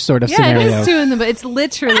the bush sort of Yeah, scenario. it is 2 in the bush. It's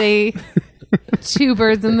literally 2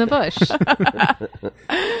 birds in the bush.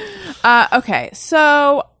 Okay,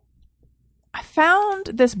 so I found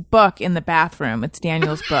this book in the bathroom. It's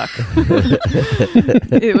Daniel's book.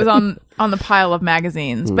 It was on the pile of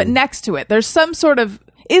magazines, but next to it, there's some sort of.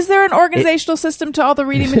 Is there an organizational system to all the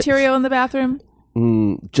reading material in the bathroom?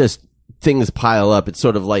 Just things pile up. It's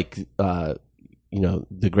sort of like the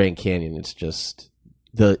Grand Canyon. It's just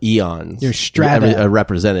the eons. Your strata.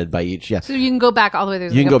 Represented by each. Yeah. So you can go back all the way.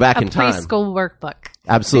 There's You can go back a in time. preschool workbook.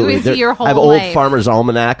 Absolutely. You can see your whole I have old life. farmers'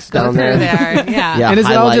 almanacs Go down through there. there. Yeah. Yeah. And is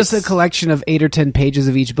it all just a highlights. collection of 8 or 10 pages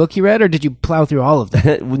of each book you read, or did you plow through all of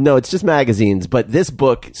them? No, it's just magazines. But this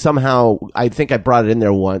book, somehow, I think I brought it in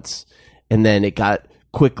there once, and then it got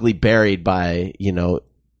quickly buried by,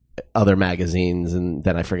 other magazines, and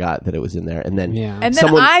then I forgot that it was in there. And then, Yeah. And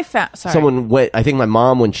then I found someone went. I think my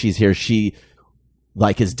mom, when she's here, she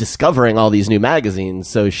is discovering all these new magazines.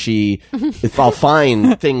 So if I'll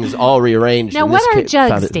find things all rearranged. Now, in what this are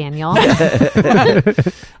found jugs, it- Daniel?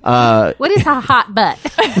 What is a hot butt?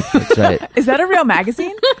 That's right. Is that a real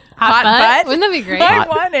magazine? Hot butt? Wouldn't that be great? I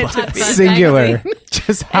want it to be. butt. Singular. magazine.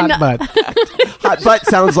 Just hot And, butt. Hot butt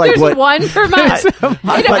sounds like There's what one per month. It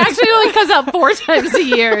butt- actually only comes out 4 times a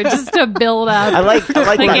year just to build up I like that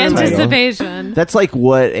title. anticipation. That's like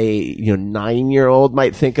what a 9-year-old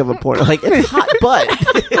might think of a porn. Like, it's hot butt.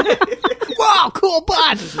 Wow, cool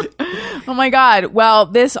butt. Oh my God. Well,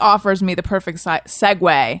 this offers me the perfect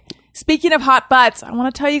segue. Speaking of hot butts, I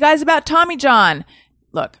want to tell you guys about Tommy John.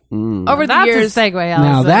 Look, over the That's years, a segue,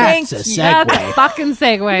 Allison. Now that's a Thank you. segue. That's a fucking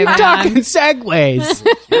segue, man. Talking segues.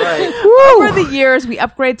 over the years, we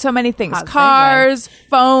upgrade so many things. Hot segue. Cars,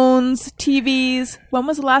 phones, TVs. When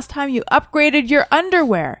was the last time you upgraded your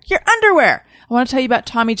underwear? Your underwear. I want to tell you about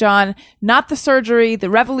Tommy John, not the surgery, the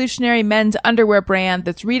revolutionary men's underwear brand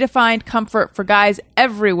that's redefined comfort for guys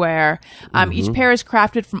everywhere. Each pair is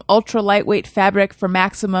crafted from ultra lightweight fabric for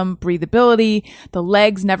maximum breathability. The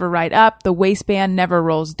legs never ride up. The waistband never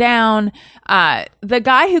rolls down. The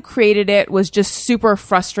guy who created it was just super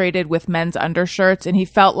frustrated with men's undershirts, and he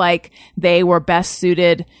felt like they were best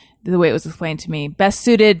suited, the way it was explained to me, best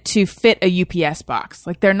suited to fit a UPS box.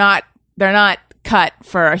 Like they're not cut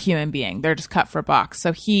for a human being. They're just cut for a box.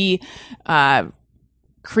 So he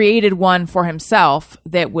created one for himself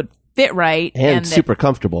that would fit right. And that- super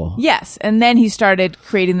comfortable. Yes. And then he started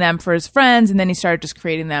creating them for his friends, and then he started just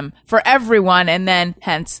creating them for everyone, and then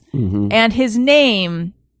hence. And his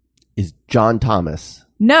name, Is John Thomas.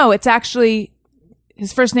 no, it's actually,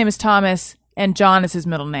 his first name is Thomas, and John is his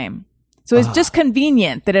middle name. So it's just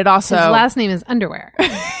convenient that it also. His last name is Underwear.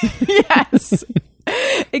 Yes.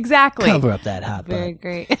 Exactly. Cover up that hot Very butt.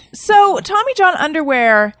 great. So Tommy John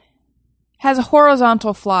underwear has a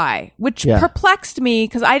horizontal fly, which Yeah. perplexed me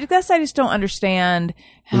because I guess I just don't understand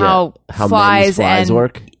how How flies men's and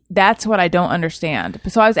work. that's what I don't understand.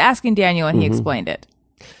 So I was asking Daniel, and he explained it.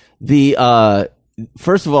 The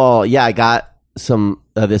first of all, I got some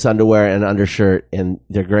this underwear and undershirt, and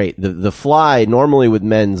they're great. The fly, normally with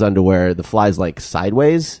men's underwear, the fly's like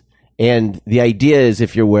sideways, and the idea is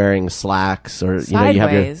if you're wearing slacks or you have your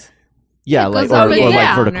Sideways. like goes up and like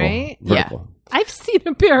down, vertical, right? vertical. I've seen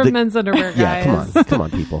a pair of men's underwear, guys. Yeah, come on,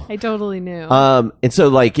 people. I totally knew. And so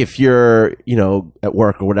like if you're at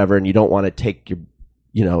work or whatever, and you don't want to take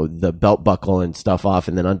your the belt buckle and stuff off,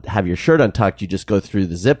 and then have your shirt untucked, you just go through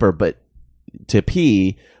the zipper, but to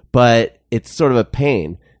pee. But it's sort of a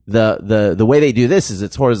pain. The way they do this is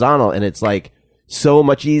it's horizontal, and it's like so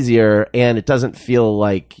much easier, and it doesn't feel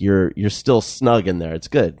like you're still snug in there. It's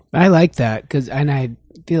good. I like that and I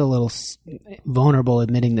feel a little vulnerable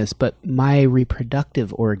admitting this, but my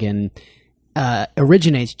reproductive organ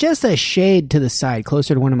originates just a shade to the side,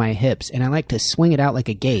 closer to one of my hips, and I like to swing it out like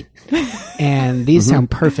a gate. And these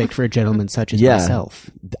sound perfect for a gentleman such as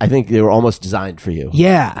myself. I think they were almost designed for you.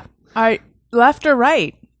 Yeah. All right, left or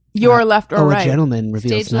right? Your left or A right? gentleman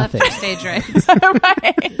reveals Stage left nothing. or stage right?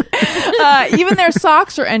 Right. Even their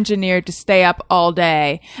socks are engineered to stay up all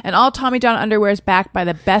day. And all Tommy John underwear is backed by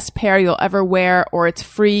the best pair you'll ever wear, or it's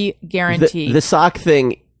free guarantee. The sock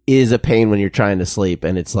thing is a pain when you're trying to sleep,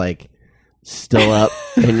 and it's like still up,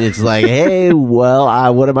 and it's like, hey,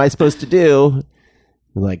 well, what am I supposed to do?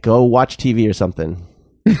 Like, go watch TV or something.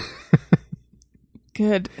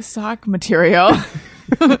 Good sock material.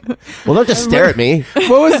 Well, don't just stare at me. What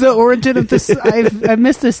was the origin of this? I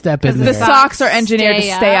missed this step in The there. socks are engineered to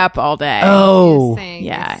Stay stay up. up all day. Oh, Saying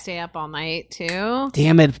yeah. stay up all night too.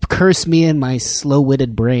 damn it. Curse me and my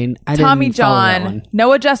slow-witted brain. I Tommy didn't follow that John, one.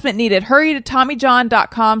 no adjustment needed. Hurry to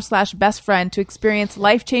TommyJohn.com/bestfriend to experience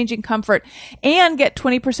life-changing comfort and get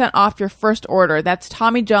 20% off your first order. That's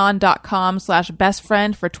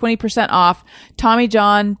TommyJohn.com/bestfriend for 20% off.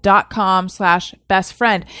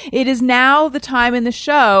 TommyJohn.com/bestfriend. It is now the time in the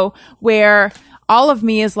show where all of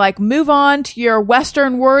me is like, move on to your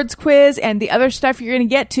Western words quiz and the other stuff you're going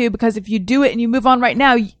to get to, because if you do it and you move on right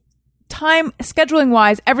now, time scheduling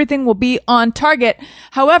wise, everything will be on target.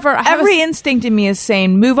 However, every instinct in me is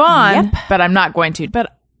saying move on, but I'm not going to.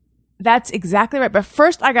 But that's exactly right. But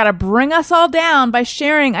first, I got to bring us all down by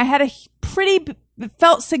sharing. I had a pretty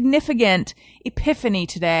felt significant epiphany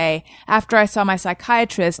today after I saw my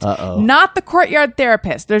psychiatrist, Uh-oh. not the courtyard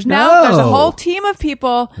therapist. There's a whole team of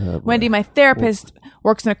people. Wendy, my therapist,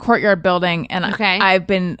 works in a courtyard building, and Okay. I've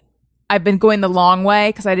been going the long way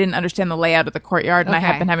because I didn't understand the layout of the courtyard, and I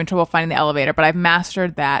have Okay. been having trouble finding the elevator, but I've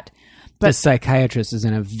mastered that. The psychiatrist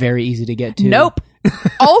isn't a very easy to get to. Nope.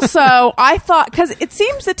 Also, I thought, because it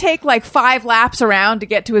seems to take like 5 laps around to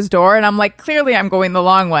get to his door, and I'm like, clearly I'm going the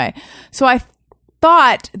long way. So I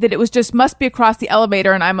thought that it was just must be across the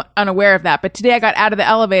elevator, and I'm unaware of that. But today I got out of the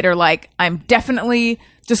elevator like I'm definitely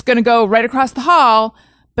just going to go right across the hall,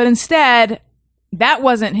 but instead that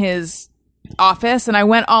wasn't his office, and I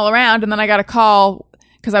went all around, and then I got a call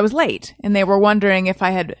because I was late, and they were wondering if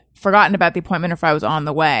I had forgotten about the appointment or if I was on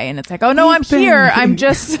the way. And it's like, oh no, I'm here. I'm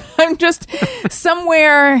just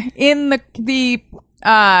somewhere in the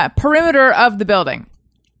perimeter of the building.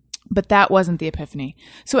 But that wasn't the epiphany.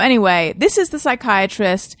 So anyway, this is the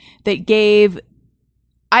psychiatrist that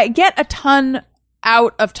I get a ton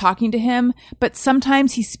out of talking to him, but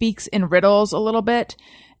sometimes he speaks in riddles a little bit.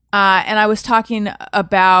 And I was talking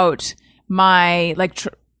about my,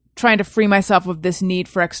 trying to free myself of this need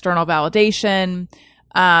for external validation.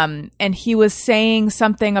 And he was saying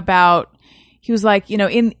something about, he was like,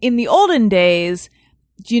 in the olden days,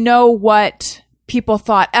 do you know what people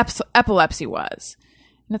thought epilepsy was?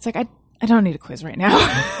 And it's like, I don't need a quiz right now.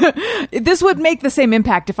 This would make the same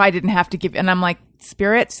impact if I didn't have to give. And I'm like,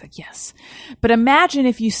 spirits? Like, yes. But imagine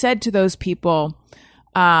if you said to those people,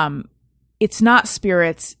 it's not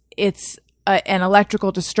spirits, it's an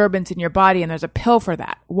electrical disturbance in your body, and there's a pill for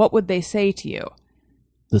that. What would they say to you?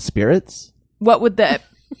 The spirits? What would the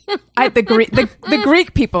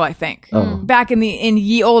Greek people, I think, back in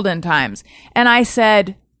ye olden times? And I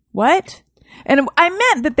said, what? And I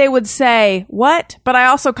meant that they would say, what? But I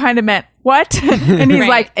also kind of meant, what? And he's Right.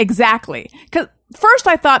 like, exactly. Because first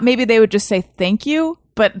I thought maybe they would just say thank you,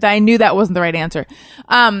 but I knew that wasn't the right answer.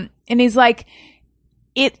 And he's like,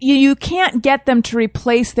 you can't get them to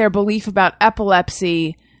replace their belief about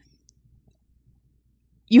epilepsy.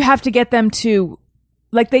 You have to get them to,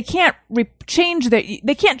 they can't change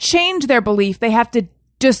their belief. They have to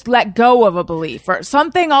just let go of a belief or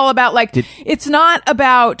something all about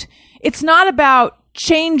it's not about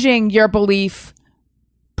changing your belief,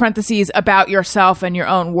 parentheses, about yourself and your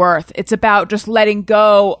own worth. It's about just letting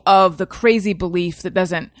go of the crazy belief that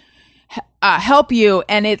doesn't help you.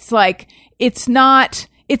 And it's like, it's not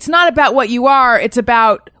about what you are. It's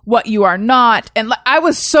about what you are not. And I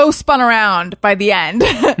was so spun around by the end.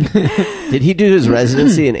 Did he do his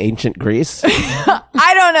residency in ancient Greece?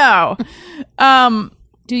 I don't know.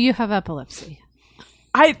 Do you have epilepsy?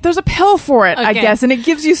 There's a pill for it, I Okay. guess, and it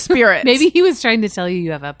gives you spirits. Maybe he was trying to tell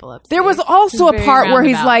you have epilepsy. There was also a Very part where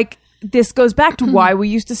he's roundabout. like, this goes back to why we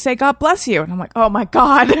used to say God bless you. And I'm like, oh my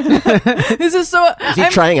God. This is so... Is he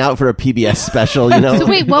trying out for a PBS special, So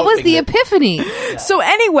wait, what was the epiphany? So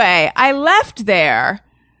anyway, I left there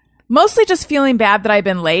mostly just feeling bad that I'd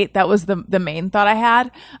been late. That was the main thought I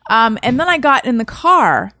had. And then I got in the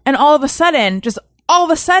car, and all of a sudden,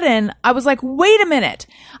 I was like, wait a minute.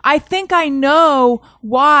 I think I know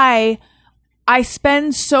why I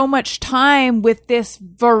spend so much time with this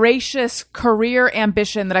voracious career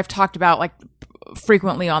ambition that I've talked about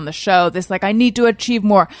frequently on the show. This I need to achieve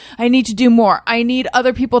more. I need to do more. I need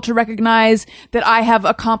other people to recognize that I have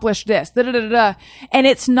accomplished this. Da, da, da, da. And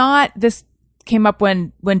it's not this. Came up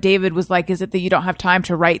when David was like, is it that you don't have time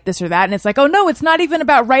to write this or that? And it's like, oh no, it's not even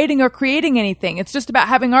about writing or creating anything. It's just about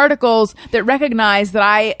having articles that recognize that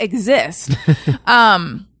I exist.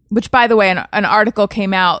 Which, by the way, an article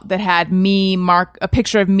came out that had a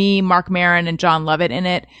picture of me, Mark Maron, and John Lovett in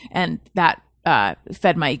it. And that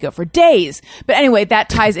fed my ego for days. But anyway, that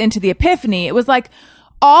ties into the epiphany. It was like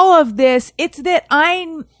all of this, it's that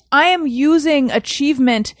I am using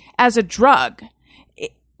achievement as a drug.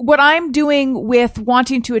 What I'm doing with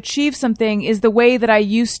wanting to achieve something is the way that I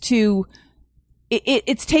used to,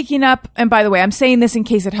 it's taking up, and by the way, I'm saying this in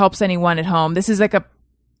case it helps anyone at home. This is like a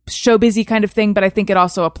show busy kind of thing, but I think it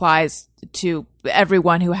also applies to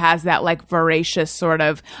everyone who has that voracious sort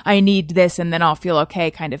of, I need this and then I'll feel okay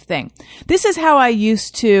kind of thing. This is how I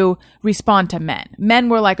used to respond to men. Men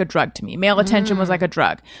were like a drug to me. Male attention was like a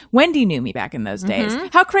drug. Wendy knew me back in those days.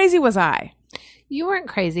 How crazy was I? You weren't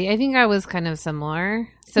crazy. I think I was kind of similar.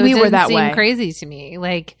 So We it were didn't that seem way. crazy to me.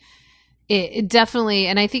 It definitely,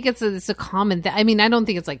 and I think it's a common thing. I mean, I don't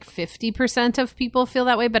think it's 50% of people feel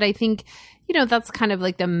that way, but I think, that's kind of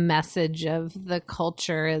the message of the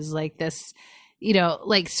culture is this,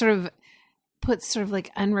 sort of put sort of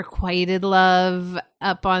like unrequited love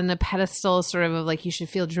up on a pedestal, sort of like you should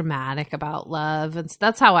feel dramatic about love. And so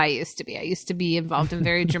that's how I used to be. I used to be involved in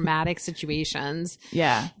very dramatic situations.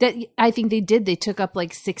 Yeah. That I think they took up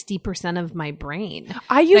like 60% of my brain.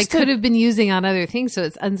 I could have been using on other things. So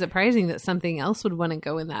it's unsurprising that something else would want to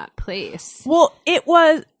go in that place. Well, it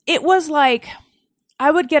was like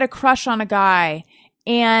I would get a crush on a guy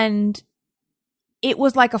and it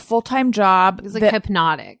was like a full-time job. It was like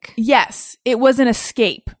hypnotic. Yes. It was an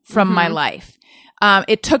escape from my life.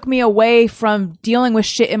 It took me away from dealing with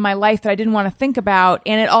shit in my life that I didn't want to think about.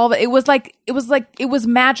 And it was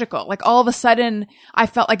magical. Like all of a sudden I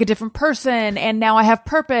felt like a different person and now I have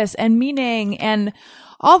purpose and meaning and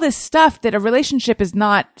all this stuff that a relationship is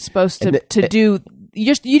not supposed to do.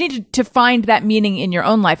 You need to find that meaning in your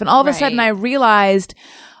own life. And all of a sudden I realized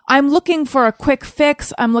I'm looking for a quick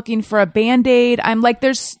fix. I'm looking for a Band-Aid. I'm like,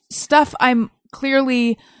 there's stuff I'm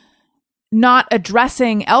clearly not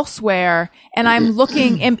addressing elsewhere. And I'm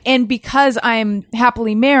looking, and because I'm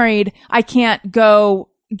happily married, I can't go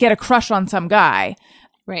get a crush on some guy.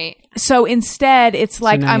 Right. So instead, it's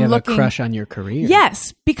like so now I'm you have looking. a crush on your career.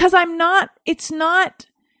 Yes, because it's not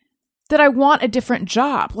that I want a different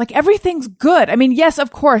job. Like everything's good. I mean, yes,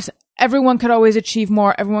 of course. Everyone could always achieve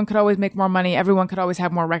more. Everyone could always make more money. Everyone could always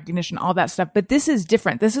have more recognition, all that stuff. But this is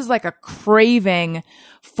different. This is like a craving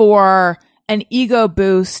for an ego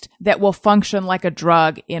boost that will function like a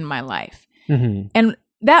drug in my life. Mm-hmm. And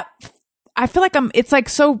that, I feel like it's like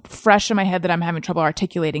so fresh in my head that I'm having trouble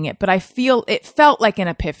articulating it, but it felt like an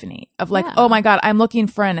epiphany of like, oh my God, I'm looking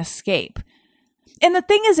for an escape. And the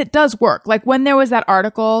thing is, it does work. Like when there was that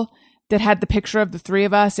article that had the picture of the three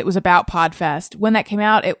of us, it was about Podfest. When that came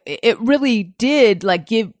out, it really did like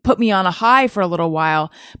put me on a high for a little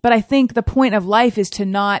while. But I think the point of life is to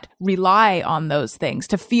not rely on those things,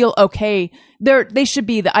 to feel okay. They should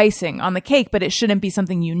be the icing on the cake, but it shouldn't be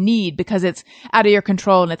something you need because it's out of your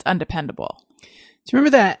control and it's undependable. Do you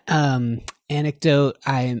remember that anecdote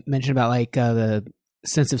I mentioned about like the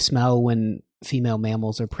sense of smell when female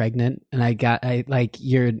mammals are pregnant? And I like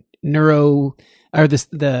your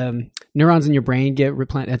the neurons in your brain get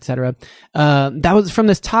replanted, etc. That was from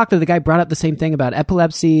this talk that the guy brought up the same thing about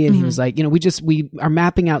epilepsy, and he was like, we are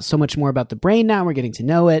mapping out so much more about the brain now. We're getting to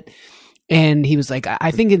know it, and he was like,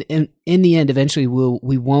 I think in the end, eventually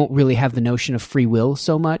we won't really have the notion of free will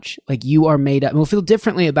so much. Like you are made up. We'll feel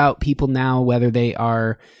differently about people now, whether they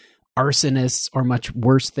are arsonists or much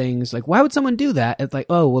worse things. Like why would someone do that? It's like,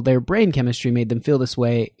 oh well, their brain chemistry made them feel this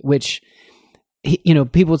way, which.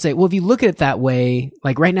 People would say, well, if you look at it that way,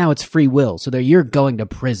 like right now it's free will. So you're going to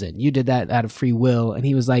prison. You did that out of free will. And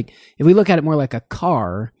he was like, if we look at it more like a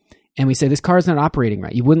car and we say this car is not operating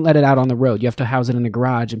right, you wouldn't let it out on the road. You have to house it in a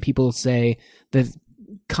garage. And people say the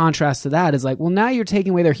contrast to that is like, well, now you're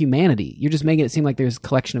taking away their humanity. You're just making it seem like there's a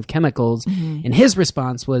collection of chemicals. Mm-hmm. And his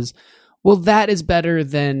response was, well, that is better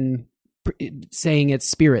than saying it's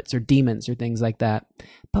spirits or demons or things like that.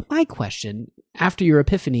 But my question after your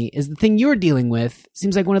epiphany is the thing you're dealing with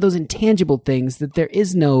seems like one of those intangible things that there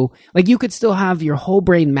is no, like you could still have your whole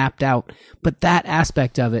brain mapped out, but that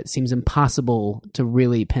aspect of it seems impossible to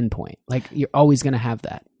really pinpoint. Like you're always going to have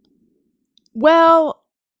that. Well,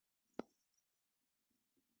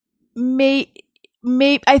 I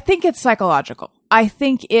think it's psychological. I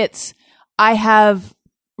think I have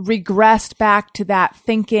regressed back to that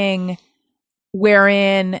thinking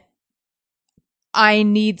wherein I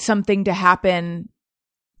need something to happen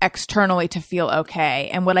externally to feel okay.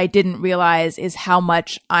 And what I didn't realize is how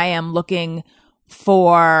much I am looking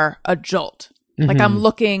for a jolt. Mm-hmm. Like I'm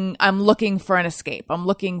looking for an escape. I'm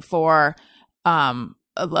looking for a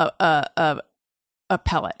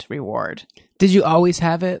pellet reward. Did you always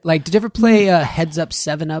have it? Like, did you ever play Heads Up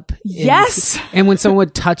 7-Up? Yes. And when someone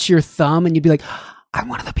would touch your thumb and you'd be like, I'm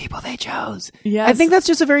one of the people they chose. Yes. I think that's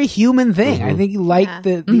just a very human thing. Mm-hmm. I think you like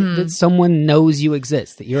that someone knows you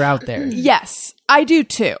exist, that you're out there. Yes, I do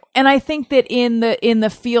too. And I think that in the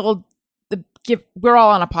field, we're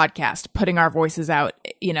all on a podcast putting our voices out,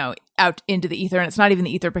 out into the ether. And it's not even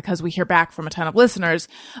the ether because we hear back from a ton of listeners.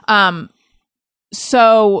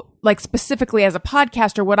 So like specifically as a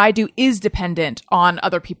podcaster, what I do is dependent on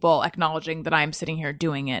other people acknowledging that I'm sitting here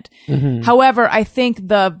doing it. Mm-hmm. However, I think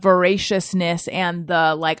the voraciousness and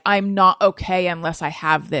the like, I'm not okay unless I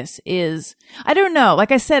have this is, I don't know.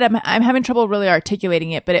 Like I said, I'm having trouble really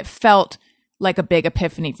articulating it, but it felt like a big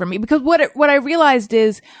epiphany for me because what I realized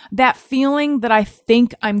is that feeling that I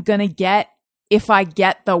think I'm going to get if I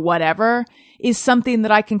get the whatever is something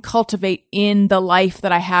that I can cultivate in the life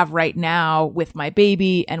that I have right now with my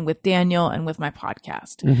baby and with Daniel and with my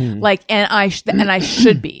podcast. Mm-hmm. Like, and I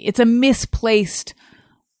should be. It's a misplaced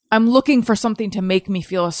I'm looking for something to make me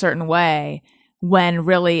feel a certain way when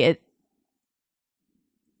really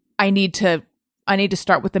I need to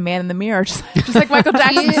start with the man in the mirror, just like Michael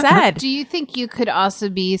Jackson said. Do you think you could also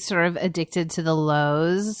be sort of addicted to the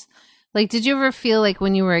lows? Like, did you ever feel like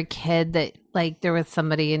when you were a kid that like there was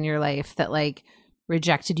somebody in your life that like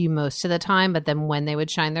rejected you most of the time, but then when they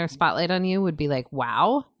would shine their spotlight on you would be like,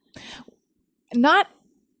 wow? Not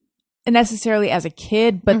necessarily as a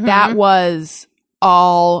kid, but that was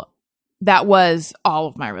all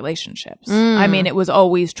of my relationships. I mean, it was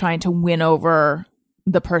always trying to win over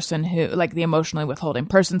the person who, like, the emotionally withholding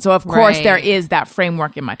person. So of course there is that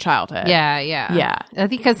framework in my childhood. Yeah. I think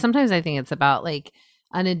because sometimes I think it's about like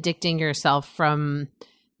unaddicting yourself from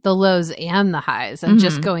the lows and the highs and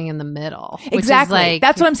just going in the middle. Which Exactly. is like,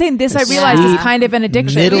 That's what I'm saying. This I realized is kind of an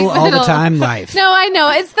addiction. Middle all the time life. No, I know.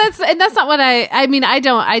 That's not what I mean, I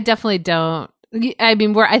definitely don't. I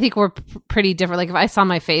mean, I think we're pretty different. Like if I saw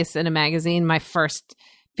my face in a magazine, my first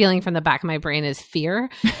feeling from the back of my brain is fear.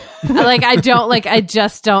 I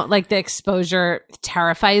just don't like the exposure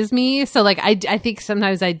terrifies me. So like, I think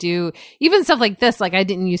sometimes I do even stuff like this. Like I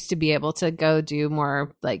didn't used to be able to go do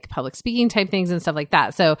more like public speaking type things and stuff like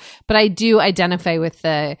that. So, but I do identify with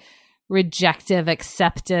the rejective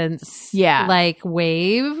acceptance like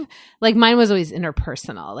wave. Like mine was always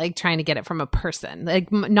interpersonal, like trying to get it from a person,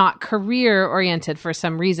 like not career oriented for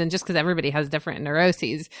some reason, just because everybody has different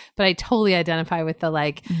neuroses. But I totally identify with the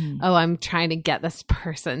like, oh, I'm trying to get this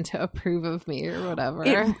person to approve of me or whatever.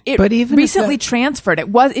 It But even recently transferred. It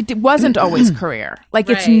wasn't always career. Like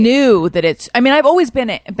it's Right. new that it's. I mean, I've always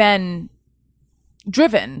been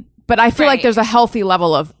driven. But I feel like Right. there's a healthy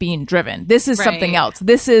level of being driven. This is something Right. else.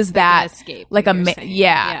 This is that, an escape, like like a, you're ma- saying.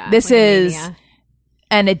 yeah, Yeah, this like a is mania.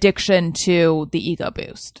 an addiction to the ego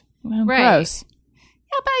boost. Well, Right. Gross.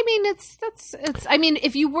 Yeah, but I mean, it's. I mean,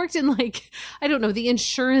 if you worked in like, I don't know, the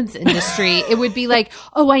insurance industry, it would be like,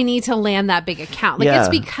 oh, I need to land that big account. Like Yeah. it's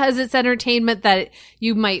because it's entertainment that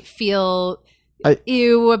you might feel I-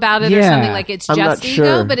 ew about it or Yeah. something. Like it's I'm just not ego,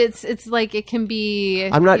 sure. but it's like it can be.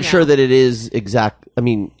 I'm not you sure know. that it is exact. I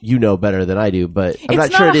mean, you know better than I do, but I'm It's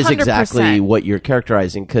not sure not it is 100%. exactly what you're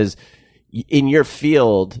characterizing because in your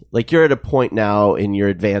field, like you're at a point now in your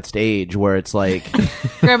advanced age where it's like,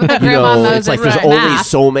 Grandma you know, knows it's like it there's right. only Math.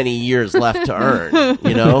 so many years left to earn,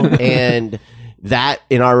 you know, and that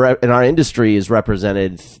in our industry is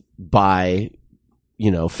represented by, you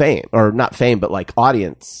know, fame or not fame, but like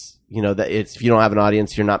audience. You know that if you don't have an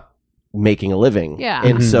audience, you're not making a living. Yeah.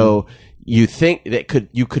 and so you think that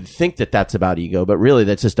you could think that that's about ego, but really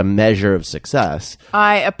that's just a measure of success.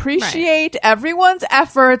 I appreciate everyone's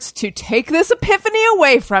efforts to take this epiphany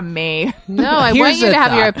away from me. No, I want Here's you a to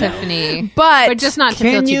have your thought. epiphany, But just not to can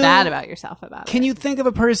feel too you- bad about yourself about it. Can you think of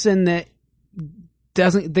a person that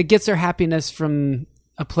gets their happiness from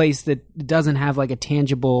a place that doesn't have like a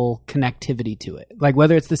tangible connectivity to it? Like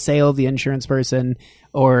whether it's the sale of the insurance person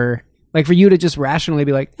or like for you to just rationally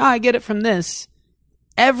be like, oh, I get it from this.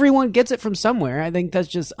 Everyone gets it from somewhere. I think that's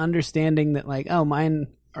just understanding that like, oh, mine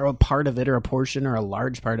are a part of it or a portion or a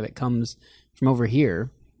large part of it comes from over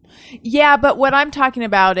here. Yeah, but what I'm talking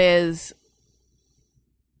about is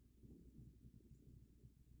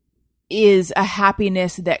a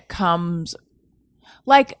happiness that comes,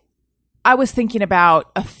 like, I was thinking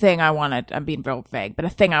about a thing I wanted, I'm being real vague, but a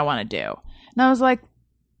thing I want to do. And I was like,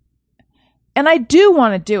 and I do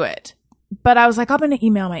want to do it, but I was like, I'm going to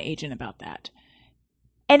email my agent about that.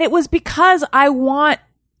 And it was because like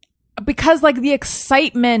the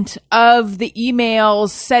excitement of the emails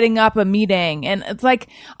setting up a meeting. And it's like,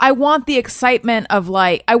 I want the excitement of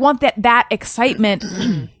like, I want that excitement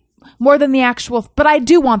more than the actual, but I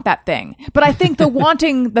do want that thing. But I think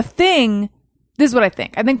wanting the thing, this is what I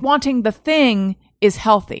think. I think wanting the thing is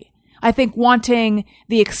healthy. I think wanting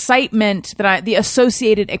the excitement the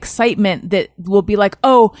associated excitement that will be like,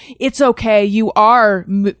 oh, it's okay. You are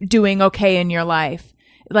doing okay in your life.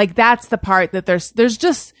 Like that's the part that there's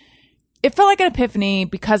just, it felt like an epiphany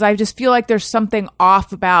because I just feel like there's something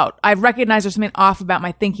off about, I recognize there's something off about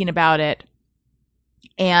my thinking about it.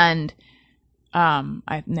 And,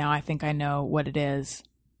 I think I know what it is.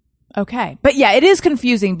 Okay. But yeah, it is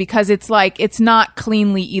confusing because it's like, it's not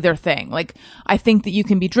cleanly either thing. Like, I think that you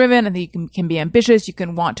can be driven and that you can be ambitious. You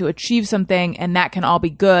can want to achieve something and that can all be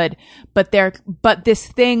good. But this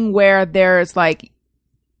thing where there's like,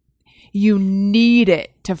 you need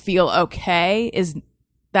it to feel okay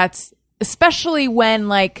that's especially when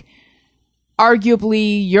like,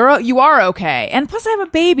 arguably you are okay. And plus I have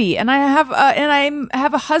a baby and I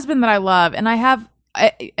have a husband that I love and I have,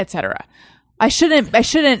 etc. I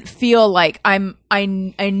shouldn't feel like I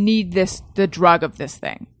need the drug of this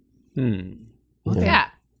thing. Yeah.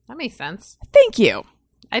 That makes sense. Thank you.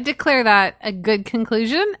 I declare that a good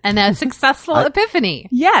conclusion and a successful epiphany.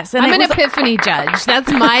 Yes. And I'm it an was- epiphany judge. That's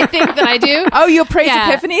my thing that I do. Oh, you appraise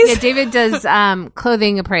epiphanies? Yeah, David does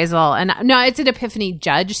clothing appraisal. And no, it's an epiphany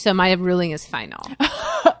judge, so my ruling is final.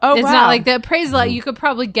 Oh, It's wow. not like the appraisal. You could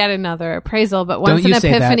probably get another appraisal, but once Don't an you say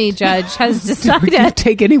epiphany that. judge has You decided,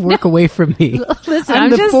 take any work away from me. listen, I'm I'm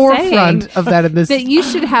the just forefront saying of that in this. that you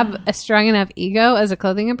should have a strong enough ego as a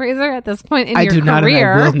clothing appraiser at this point in I your do not, and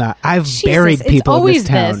career. I will not. I've Jesus, buried people it's always in this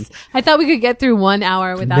town. this. I thought we could get through 1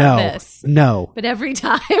 hour without No, this. no. But every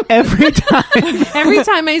time Every time. every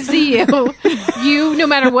time I see you, no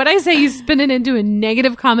matter what I say, you spin it into a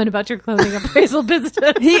negative comment about your clothing appraisal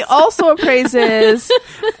business. He also appraises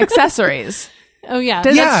accessories. Oh yeah,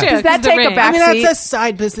 Does, that's true. does that 'cause the take a ring. back I mean, seat? that's a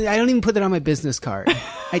side business. I don't even put that on my business card.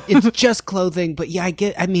 It's just clothing, but yeah,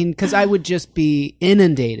 because I would just be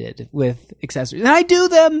inundated with accessories. And I do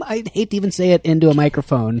them. I hate to even say it into a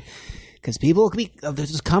microphone because people they'll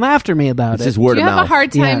just come after me about It's it. just word Do you of have mouth. a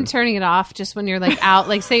hard time Yeah. turning it off just when you're like out?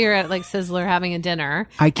 Like, say you're at like Sizzler having a dinner,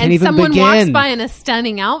 I can't and even someone walks begin. by in a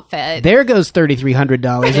stunning outfit. There goes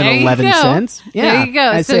 $3,300 There and you 11 go. cents. Yeah, there you go.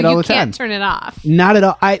 I So say it all you the time. can't turn it off. Not at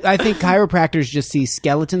all. I think chiropractors just see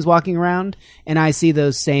skeletons walking around, and I see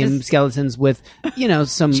those same Just- skeletons with,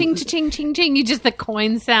 some. Ching, ching, ching, ching. You just the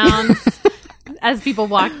coin sounds as people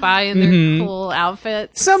walk by in their cool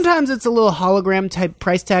outfits. Sometimes it's a little hologram type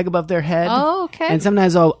price tag above their head. Oh, okay. And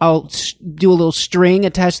sometimes I'll do a little string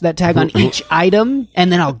attached to that tag on each item,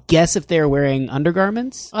 and then I'll guess if they're wearing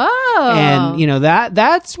undergarments. Oh, And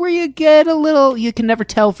that's where you get a little. You can never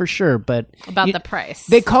tell for sure, but about you- the price.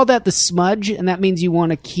 They call that the smudge, and that means you want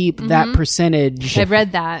to keep that percentage. I've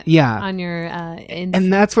read that. Yeah. on your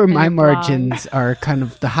And that's where on my your blog. margins are kind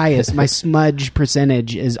of the highest. My smudge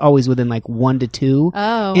percentage is always within like 1 to 2.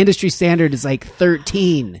 Oh. Industry standard is like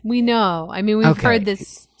 13. We know. I mean, we've Okay. heard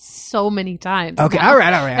this so many times. Okay, now. all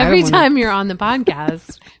right. I Every don't wanna- time you're on the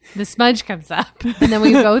podcast, the smudge comes up, and then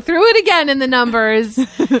we go through it again in the numbers,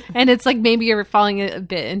 and it's like maybe you're falling a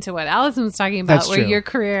bit into what Allison was talking about, That's where true. your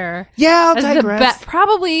career Yeah, I'll as the digress.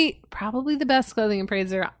 probably the best clothing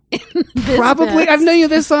appraiser in the business. Probably. I've known you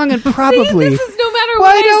this long, and probably. See, this is no matter Well,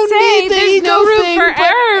 what I don't I say, need the there's no ego room thing, for but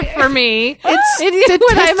error for me. It's when I'm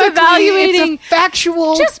statistically, evaluating. it's a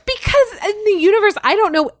factual. Just because in the universe, I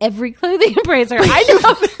don't know every clothing appraiser. I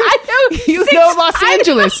know you six- know Los I know-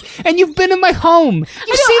 Angeles, and you've been in my home.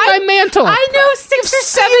 You've seen my mantle. I know 6 or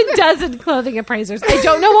 7 dozen clothing appraisers. I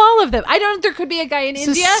don't know all of them. I don't. There could be a guy in This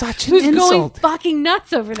is India such an who's going insult. fucking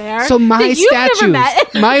nuts over there. So my that you've never statues,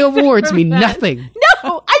 met. my awards Never mean met. nothing.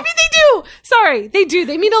 No, I mean they do. Sorry, they do.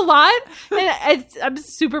 They mean a lot, and I'm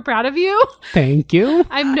super proud of you. Thank you.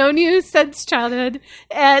 I've known you since childhood,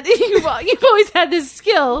 and you've always had this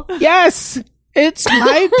skill. Yes, it's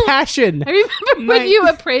my passion. I remember My- when you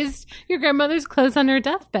appraised your grandmother's clothes on her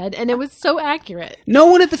deathbed, and it was so accurate. No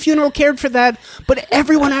one at the funeral cared for that, but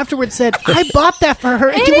everyone afterwards said, "I bought that for her,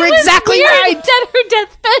 and And you it were was exactly weird right." that her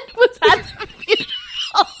deathbed was at the funeral.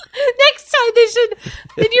 Next time they should,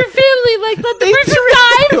 in your family, like let the person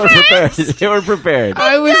die They were prepared. first. They were prepared.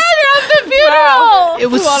 I was. At the funeral.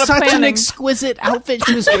 It was A lot of such an planning. exquisite outfit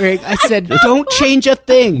she was wearing. I said, "Don't change a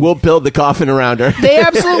thing." We'll build the coffin around her. They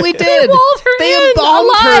absolutely did. walled her They in, embalmed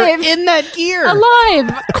alive. her in that gear.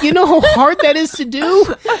 Alive. You know how hard that is to do?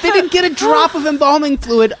 They didn't get a drop of embalming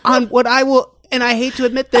fluid on what I will, and I hate to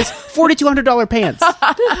admit this, $4,200 pants.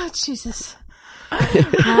 Oh, Jesus.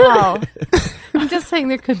 Wow. I'm just saying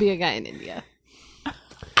there could be a guy in India.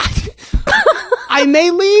 I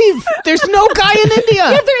may leave. There's no guy in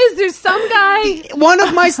India. Yeah, there is. There's some guy. One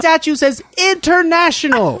of my statues says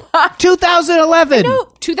international 2011. No,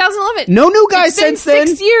 2011. No new guys It's been since then.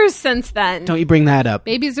 6 years since then. Don't you bring that up.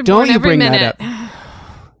 Babies are Don't born you every bring minute. that up.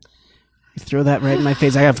 You throw that right in my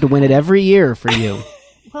face. I have to win it every year for you.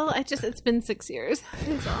 Well, it's been 6 years.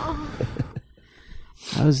 That's all.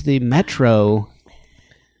 How's the Metro,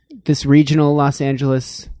 this regional Los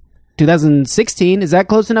Angeles 2016? Is that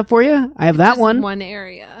close enough for you? I have that Just one.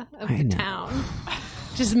 area of I the know. town.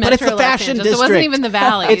 Just But Metro it's the Los fashion Angeles. district. It wasn't even the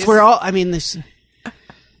valley. It's where all, I mean, this.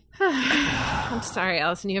 I'm sorry,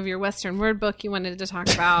 Allison. You have your Western word book you wanted to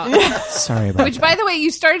talk about. Sorry about Which, by the way,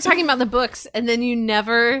 you started talking about the books and then you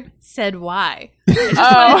never said why. I just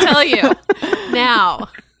want to tell you now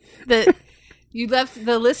that you left.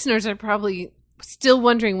 The listeners are probably still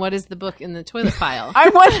wondering what is the book in the toilet pile I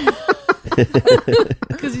want.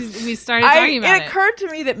 because we started talking about It occurred to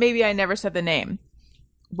me that maybe I never said the name.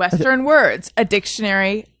 Western Words, a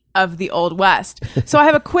dictionary of the Old West. So I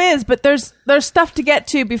have a quiz, but there's stuff to get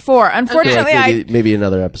to before. Unfortunately, maybe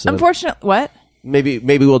another episode. What? Maybe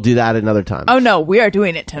we'll do that another time. Oh no, we are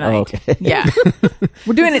doing it tonight. Oh, okay. Yeah,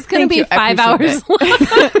 we're doing It's it. going to Thank be you. I 5 appreciate hours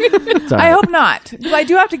it. long. Sorry. I hope not, because I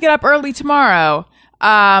do have to get up early tomorrow.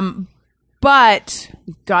 But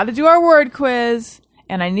we've got to do our word quiz,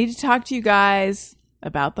 and I need to talk to you guys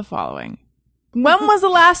about the following. When was the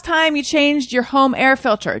last time you changed your home air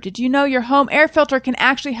filter? Did you know your home air filter can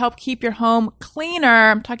actually help keep your home cleaner?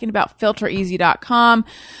 I'm talking about filtereasy.com.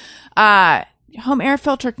 Home air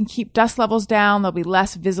filter can keep dust levels down. There'll be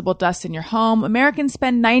less visible dust in your home. Americans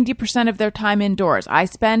spend 90% of their time indoors. I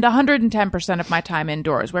spend 110% of my time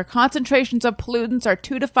indoors, where concentrations of pollutants are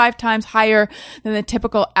 2 to 5 times higher than the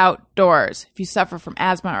typical outdoors. If you suffer from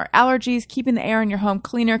asthma or allergies, keeping the air in your home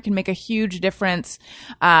cleaner can make a huge difference.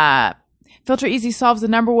 Filter Easy solves the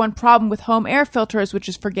number one problem with home air filters, which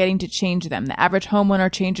is forgetting to change them. The average homeowner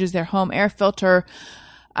changes their home air filter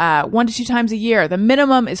 1 to 2 times a year. The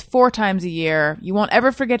minimum is 4 times a year. You won't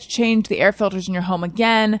ever forget to change the air filters in your home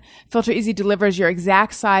again. Filter Easy delivers your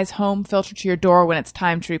exact size home filter to your door when it's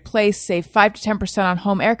time to replace. Save 5 to 10% on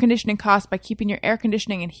home air conditioning costs by keeping your air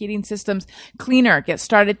conditioning and heating systems cleaner. Get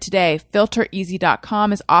started today.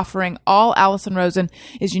 FilterEasy.com is offering all Allison Rosen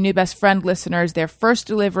is Your New Best Friend listeners their first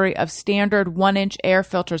delivery of standard 1-inch air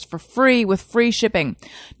filters for free with free shipping.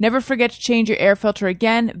 Never forget to change your air filter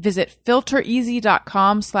again. Visit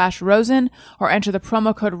filtereasy.com/Rosen or enter the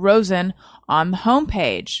promo code Rosen on the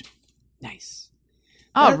homepage. Nice.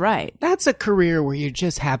 All right. That's a career where you're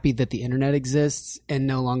just happy that the internet exists and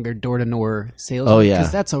no longer door-to-door sales. Oh, yeah.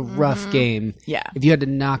 Because that's a rough game. Yeah. If you had to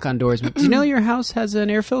knock on doors. Do you know your house has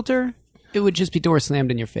an air filter? It would just be door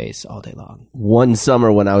slammed in your face all day long. One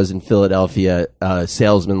summer when I was in Philadelphia, a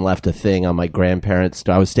salesman left a thing on my grandparents.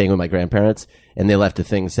 I was staying with my grandparents, and they left a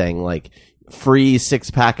thing saying, like, free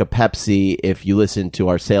 6-pack of Pepsi if you listen to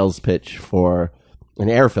our sales pitch for an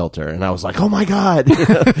air filter. And I was like, oh my God.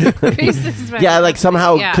 Yeah, like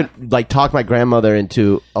somehow could like talk my grandmother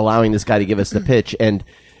into allowing this guy to give us the pitch. And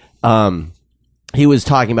he was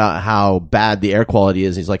talking about how bad the air quality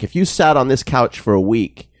is. He's like, if you sat on this couch for a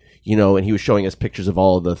week, you know, and he was showing us pictures of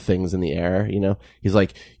all of the things in the air, you know, he's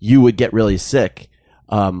like, you would get really sick.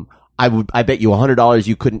 I bet you $100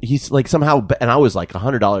 you couldn't. He's like somehow, and I was like,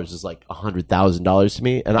 $100 is like $100,000 to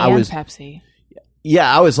me, and I was Pepsi.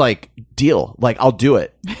 Yeah, I was like, deal, like I'll do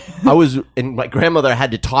it. And my grandmother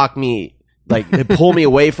had to talk me, like pull me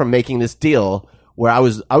away from making this deal, where I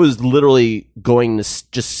was literally going to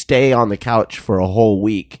just stay on the couch for a whole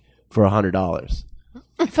week for $100.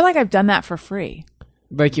 I feel like I've done that for free.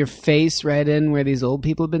 Like your face right in where these old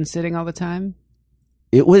people have been sitting all the time?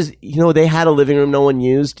 It was, you know, they had a living room no one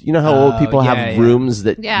used. You know how old people have rooms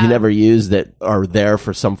that you never use that are there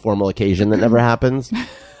for some formal occasion that never happens?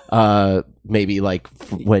 Maybe like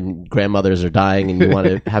when grandmothers are dying and you want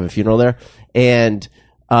to have a funeral there. And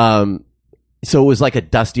so it was like a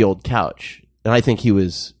dusty old couch. And I think he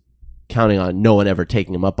was counting on no one ever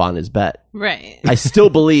taking him up on his bet. Right. I still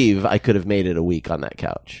believe I could have made it a week on that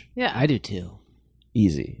couch. Yeah. I do too.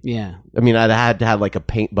 Easy. Yeah. I mean, I'd had to have like a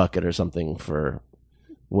paint bucket or something for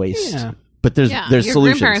waste. Yeah. But there's your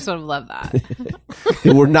solutions. grandparents would have loved that.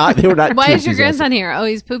 They were not. Why too is your grandson here? Oh,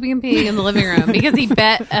 he's pooping and peeing in the living room because he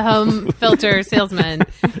bet a home filter salesman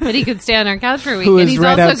that he could stay on our couch for a week, Who and is he's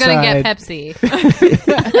right also going to get outside.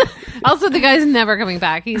 Pepsi. Also, the guy's never coming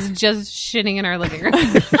back. He's just shitting in our living room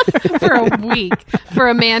for a week for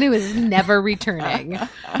a man who is never returning.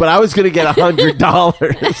 But I was going to get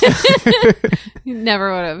 $100. He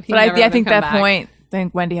never would have. But I think that point, I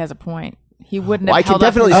think Wendy has a point. He wouldn't have I can held up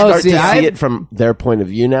definitely his- start to see see it from their point of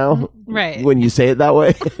view now. Right. When you say it that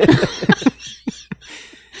way.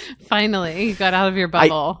 Finally, you got out of your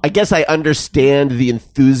bubble. I guess I understand the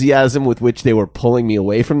enthusiasm with which they were pulling me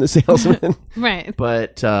away from the salesman. Right.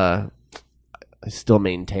 But I still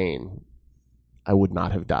maintain I would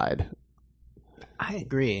not have died. I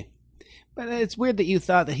agree. But it's weird that you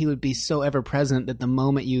thought that he would be so ever present that the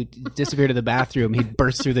moment you disappear to the bathroom, he'd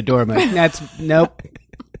burst through the door. I'm like, nope.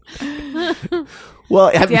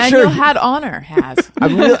 Well, I'm Daniel sure. had honor, has.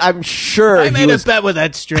 I'm sure I he made was. a bet with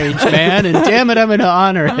that strange man, and damn it, I'm going to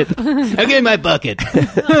honor it. I'll give my bucket.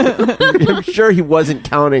 I'm sure he wasn't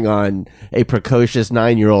counting on a precocious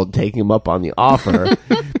 9-year-old taking him up on the offer,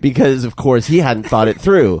 because of course he hadn't thought it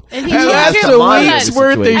through. And he He told has That's you- to a monitor week's the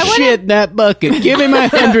worth of situation. shit in that bucket. Give me my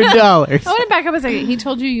 $100. I want to back up a second. He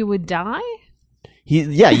told you would die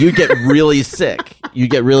You get really sick. You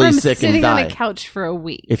get really from sick sitting and on die a couch for a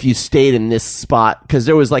week. if you stayed in this spot, because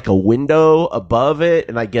there was like a window above it,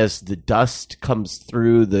 and I guess the dust comes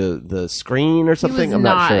through the screen or He something. was I'm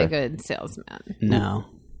not not sure. a good salesman. No.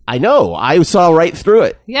 I know. I saw right through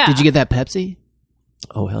it. Yeah. Did you get that Pepsi?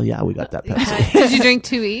 Oh, hell yeah, we got that Pepsi. Did you drink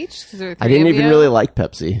 2 each? 'Cause there were I 3 didn't of even you? really like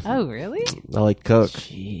Pepsi. Oh, really? I like Coke,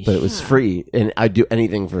 but it was free, and I'd do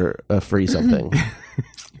anything for a free something.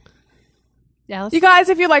 Yeah. You guys,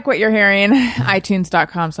 if you like what you're hearing,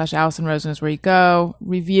 iTunes.com/Allison Rosen is where you go.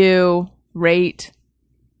 Review, rate.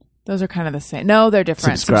 Those are kind of the same. No, they're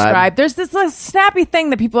different. Subscribe. There's this snappy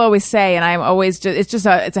thing that people always say, and I'm always it's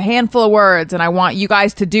a handful of words, and I want you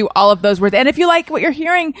guys to do all of those words. And if you like what you're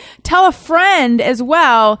hearing, tell a friend as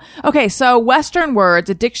well. Okay, so Western words,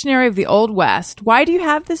 a dictionary of the Old West. Why do you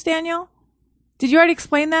have this, Daniel? Did you already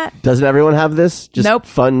explain that? Doesn't everyone have this? Just Nope.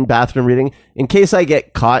 fun bathroom reading. In case I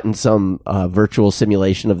get caught in some virtual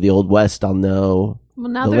simulation of the Old West, I'll know. Well,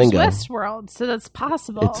 now the there's lingo. Westworld, so that's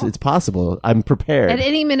possible. It's possible. I'm prepared. At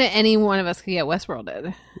any minute, any one of us could get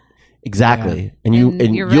Westworlded. Exactly. And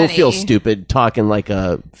And you're you'll feel ready. stupid talking like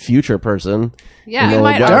a future person. Yeah, And we then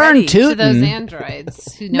might we'll- Darn already- to those tootin'.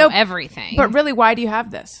 androids who know Nope. everything. But really, why do you have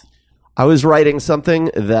this? I was writing something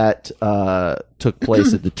that took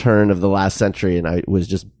place at the turn of the last century, and I was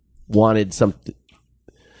just wanted something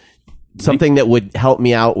that would help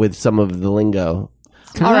me out with some of the lingo.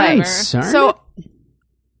 All right. Concern So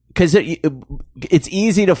Because it's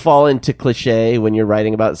easy to fall into cliche when you're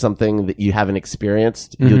writing about something that you haven't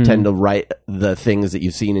experienced. You tend to write the things that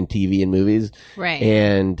you've seen in TV and movies. Right.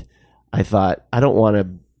 And I thought, I don't want to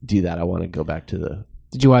do that. I want to go back to the...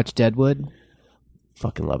 Did you watch Deadwood?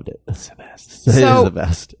 Fucking loved it. It's the best. It So- is the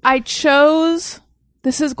best. I chose,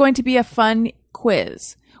 this is going to be a fun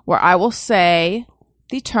quiz where I will say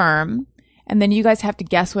the term and then you guys have to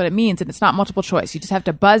guess what it means. And it's not multiple choice. You just have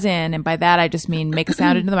to buzz in. And by that, I just mean make a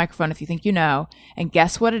sound into the microphone if you think you know and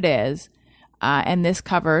guess what it is. And this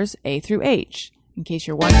covers A through H, in case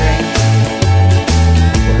you're wondering.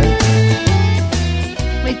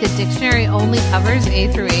 Wait, the dictionary only covers A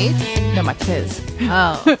through H? No, my quiz.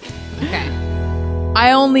 Oh, okay.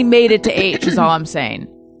 I only made it to H is all I'm saying.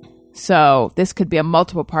 So this could be a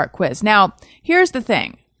multiple part quiz. Now, here's the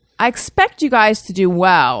thing. I expect you guys to do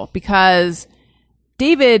well because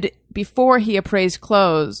David, before he appraised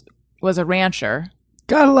clothes, was a rancher.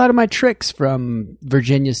 Got a lot of my tricks from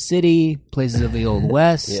Virginia City, places of the Old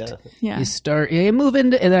West. Yeah. You move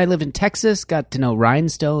into, and then I lived in Texas, got to know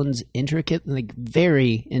rhinestones intricate, like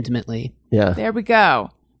very intimately. Yeah. There we go.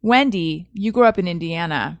 Wendy, you grew up in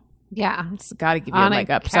Indiana. Yeah. It's got to give you On a a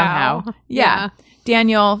leg up cow. somehow. Yeah. Yeah.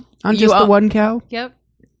 Daniel, On you just the own- one cow? Yep.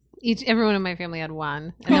 Everyone in my family had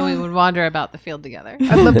one, and then we would wander about the field together.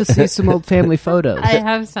 I'd love to see some old family photos. I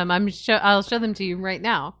have some. I'll show them to you right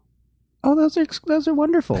now. Oh, those are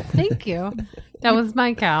wonderful. Thank you. That was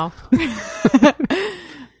my cow.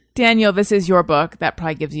 Daniel, this is your book. That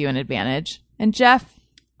probably gives you an advantage. And Jeff,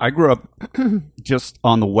 I grew up just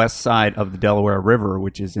on the west side of the Delaware River,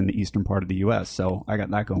 which is in the eastern part of the U.S., so I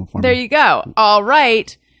got that going for there me. you go. All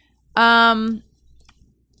right.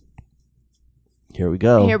 Here we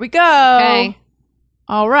go. Here we go. Okay.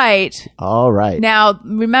 All right. All right. Now,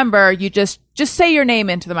 remember, you just say your name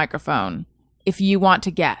into the microphone if you want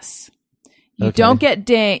to guess. You Okay. don't get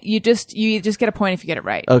ding. You just get a point if you get it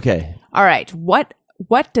right. Okay. All right. What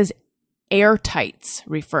does airtights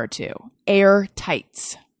refer to?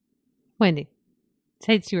 Airtights. Wendy.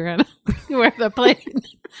 Tights you were on a plane.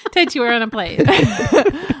 Tights you were on a plane.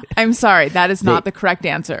 I'm sorry, that is not the correct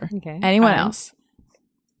answer. Okay, Anyone fine. else?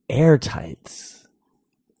 Airtights.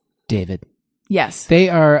 David. Yes. They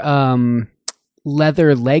are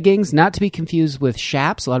leather leggings, not to be confused with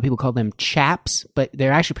chaps. A lot of people call them chaps, but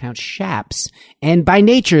they're actually pronounced chaps. And by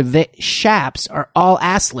nature, the chaps are all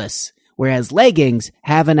assless, whereas leggings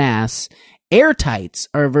have an ass. Airtights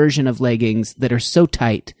are a version of leggings that are so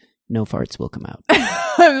tight, no farts will come out.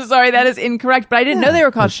 I'm sorry, that is incorrect, but I didn't know they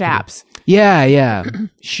were called chaps. Yeah.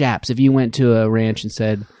 Chaps. If you went to a ranch and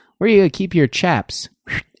said, where are you going to keep your chaps?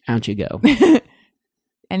 Out you go.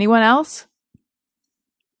 Anyone else?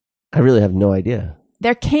 I really have no idea.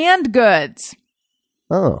 They're canned goods.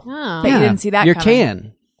 Oh. Oh. But you didn't see that Your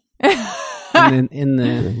coming. can. in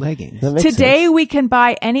the leggings. That makes Today, sense. we can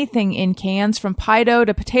buy anything in cans from pie dough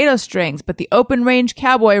to potato strings, but the open range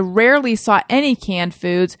cowboy rarely saw any canned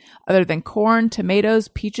foods other than corn, tomatoes,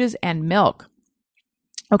 peaches, and milk.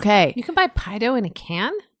 Okay. You can buy pie dough in a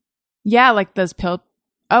can? Yeah, like those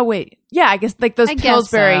Oh, wait. Yeah, I guess like those I guess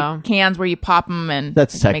Pillsbury so. cans where you pop them and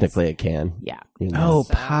That's it makes- technically a can. Yeah. You know. Oh,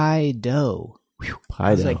 pie dough. Pie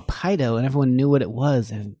I was dough. like, pie dough, and everyone knew what it was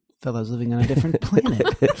and felt I was living on a different planet.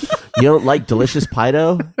 You don't like delicious pie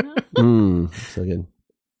dough? So good.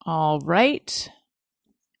 All right.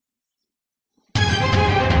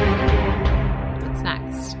 What's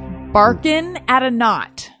next? Barkin' at a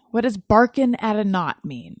knot. What does barkin' at a knot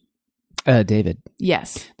mean? David,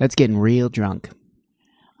 Yes. that's getting real drunk.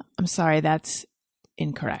 I'm sorry, that's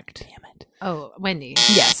incorrect. Damn it. Oh, Wendy.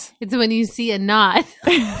 Yes. It's when you see a knot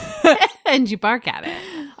and you bark at it.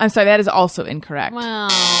 I'm sorry, that is also incorrect. Well,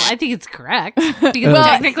 I think it's correct. Because Well,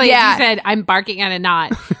 technically, yeah. if you said, I'm barking at a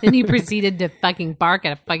knot, then you proceeded to fucking bark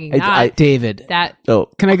at a fucking knot. David, that Oh,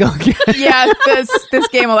 can I go again? Yeah, this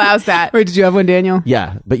game allows that. Wait, did you have one, Daniel?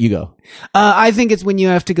 yeah, but you go. I think it's when you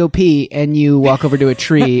have to go pee and you walk over to a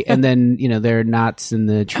tree and then, there are knots in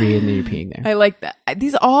the tree and then you're peeing there. I like that.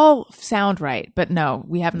 These all sound right, but no,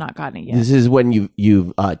 we have not gotten it yet. This is when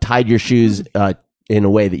you've tied your shoes in a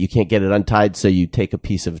way that you can't get it untied, so you take a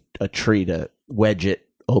piece of a tree to wedge it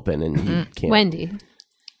open, and you can't. Wendy.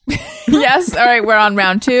 Yes. All right, we're on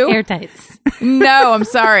round 2. Airtights. No, I'm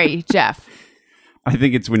sorry, Jeff. I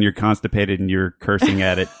think it's when you're constipated and you're cursing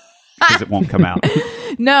at it because it won't come out.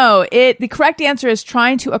 No, the correct answer is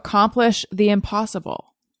trying to accomplish the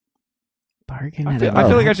impossible. Barking I at feel, a I feel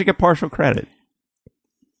knot. like I should get partial credit.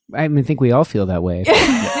 I think we all feel that way.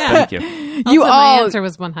 Yeah. Thank you. You Also, my all answer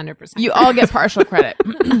was 100%. you all get partial credit.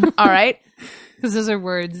 All right. Because those are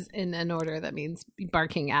words in an order that means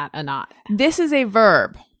barking at a knot. This is a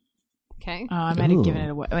verb. Okay. Oh, I might have given it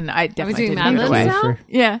away. And I definitely doing didn't give it Mad away. Libs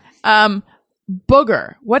now? Yeah.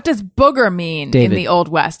 Booger. What does booger mean David. in the Old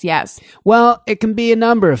West? Yes. Well, it can be a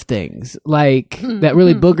number of things. Like, that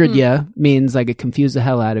really boogered you means like it confused the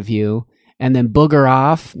hell out of you. And then booger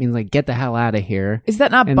off means like get the hell out of here. Is that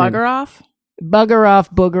not And then- bugger off? Bugger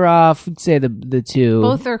off, booger off, I'd say the two.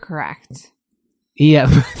 Both are correct. Yeah,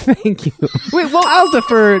 thank you. Wait, what, I'll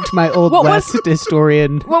defer to my Old What was- West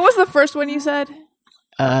historian. what was the first one you said?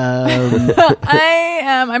 Um,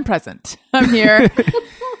 I'm present. I'm here.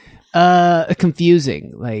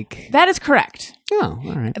 confusing. Like, That is correct. oh,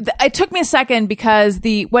 all right. It took me a second because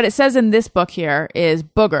what it says in this book here is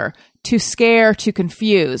booger, to scare, to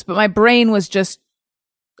confuse. But my brain was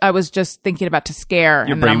I was just thinking about to scare.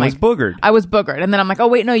 Your and then brain I'm was like, boogered. I was boogered. And then I'm like, oh,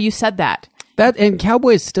 wait, no, you said that. That and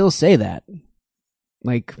cowboys still say that.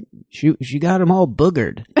 Like, she got them all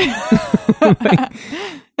boogered.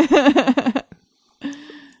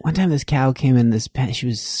 One time this cow came in this pen. She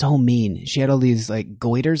was so mean. She had all these like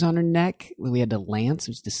goiters on her neck. We had to lance. It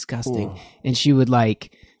was disgusting. And she would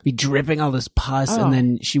like be dripping all this pus, and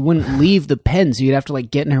then she wouldn't leave the pen. So you'd have to like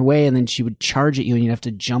get in her way, and then she would charge at you, and you'd have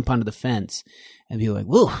to jump onto the fence and be like,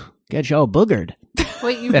 "Whoa, got you all boogered."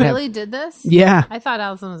 Wait, you That really did this? Yeah. I thought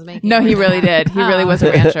Allison was making No, it. he really did. He really was a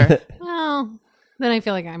rancher. Well, then I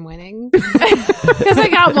feel like I'm winning. Because I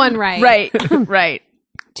got one right. Right. Right.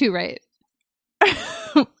 2 right.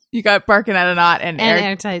 You got barking at a knot and, And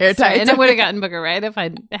airtight. airtight. And I would have gotten booger right if I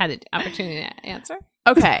had an opportunity to answer.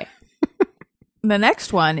 Okay. The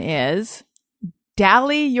next one is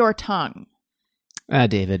dally your tongue.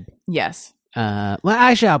 David. Yes. Well,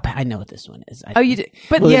 actually, I know what this one is. Oh, you did.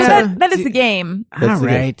 But Well, yeah, yeah. that is the game. All That's the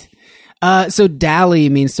game. right. So dally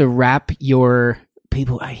means to wrap your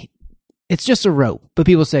people. It's just a rope, but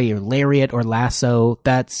people say your lariat or lasso.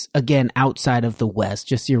 That's again outside of the West,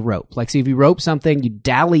 just your rope. Like, so if you rope something, you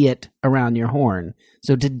dally it around your horn.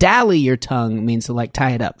 So to dally your tongue means to like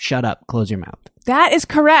tie it up, shut up, close your mouth. That is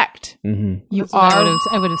correct. Mm-hmm. You That's what are.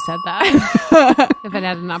 I would have said that if I'd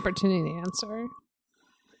had an opportunity to answer.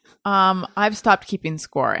 I've stopped keeping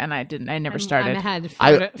score, and I never started. I'm ahead.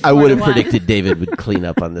 I would have predicted David would clean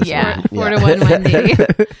up on this Yeah. one. 4 to 1 Wendy.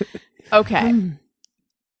 Okay.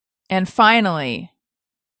 And finally,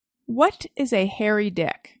 what is a hairy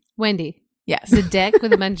dick? Wendy. Yes. The dick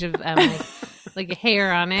with a bunch of like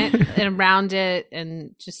hair on it and around it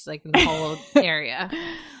and just like in the whole area.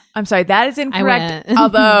 I'm sorry, that is incorrect. went.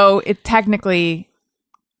 Although it technically,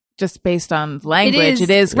 just based on language, it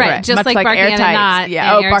is right. correct. Just Much like barking at a airtights. knot.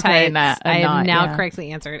 Yeah. and Oh, barking at a airtights. knot. I have now yeah.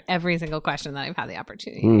 correctly answered every single question that I've had the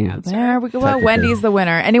opportunity to answer. There we go. Well, Wendy's the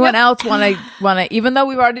winner. Anyone else want to? Even though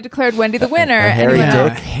we've already declared Wendy the winner, A hairy anyone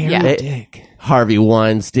dick? else? Hairy Yeah. dick. Harvey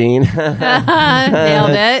Weinstein. Nailed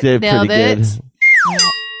it. Did Nailed pretty it. good.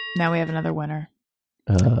 Now we have another winner.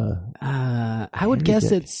 I would guess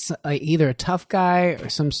dick. it's either a tough guy or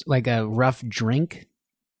like a rough drink.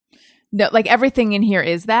 No, like everything in here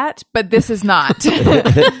is that, but this is not.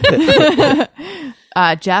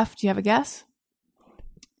 Jeff, do you have a guess?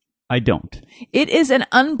 I don't. It is an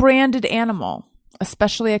unbranded animal,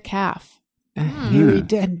 especially a calf. Hairy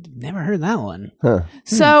dick. Never heard that one.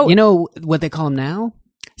 So You know what they call them now?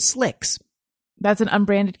 Slicks. that's an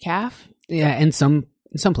unbranded calf. Yeah, in some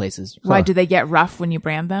places. Why do they get rough when you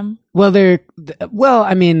brand them? Well,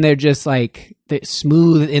 I mean, they're just like they're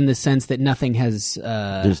smooth in the sense that nothing has.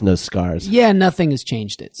 There's no scars. Yeah, nothing has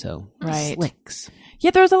changed it. So Right. slicks.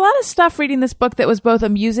 Yeah, there was a lot of stuff reading this book that was both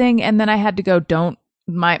amusing and then I had to go, don't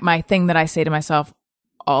my thing that I say to myself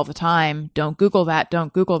all the time. Don't Google that.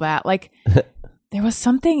 Don't Google that. Like, there was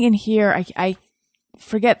something in here. I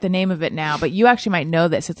forget the name of it now, but you actually might know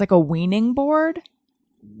this. It's like a weaning board.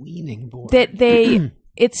 Weaning board. That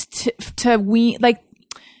it's to wean, like,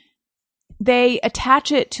 they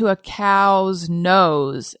attach it to a cow's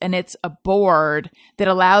nose, and it's a board that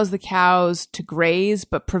allows the cows to graze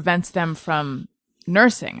but prevents them from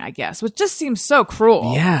nursing, I guess, which just seems so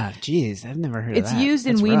cruel. Yeah, geez, I've never heard of that. It's used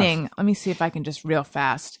in That's weaning. rough. Let me see if I can just real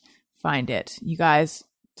fast find it. You guys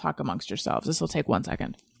talk amongst yourselves. This will take 1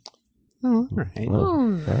 second. Oh, all right. All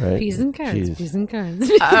right. Peas and carrots, Jeez. peas and carrots.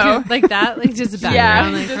 Oh. Like that, like just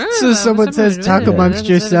background. Yeah. Like, So someone says, "Talk amongst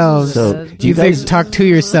yourselves." So, do Do you you guys think talk to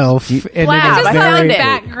yourself? And it Wow, is that's just not like it.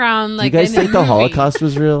 background. do you Like guys in a think the movie. Holocaust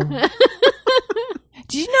was real?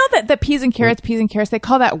 Did you know that peas and carrots, they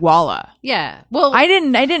call that walla? Yeah. Well, I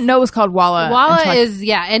didn't know it was called walla. until Walla I- is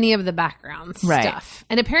any of the background Right. stuff,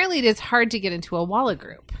 and apparently it is hard to get into a Walla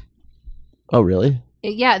group. Oh, really?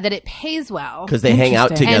 That it pays well. Because they hang out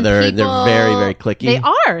Interesting. together and they're people- very, very clicky. They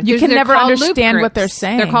are. You can They're never called loop understand what groups. they're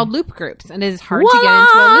saying. They're called loop groups, and it is hard to get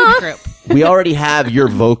into a loop group. We already have your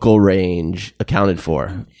vocal range accounted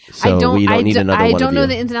for, so we don't need another I one don't of know you.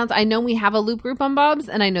 the ins and outs. I know we have a loop group on Bob's,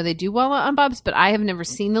 and I know they do Walla on Bob's, but I have never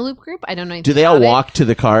seen the loop group. I don't know. Do they all about it. walk to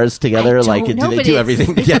the cars together? I Like, don't do know, they but do it's-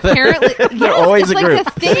 everything it's together? Apparently, They're always it's a like group.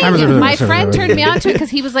 the thing. My friend turned me on to it because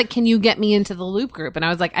he was like, "Can you get me into the loop group?" And I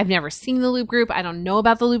was like, "I've never seen the loop group. I don't know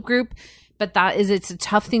about the loop group." But it's a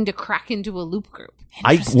tough thing to crack into a loop group.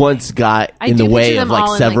 I once got I in do the way picture of them all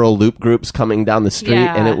like in, several loop groups coming down the street,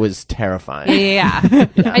 Yeah. and it was terrifying. Yeah.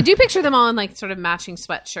 I do picture them all in like sort of matching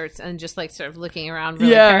sweatshirts and just like sort of looking around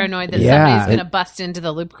really Yeah. paranoid that Yeah. somebody's going to bust into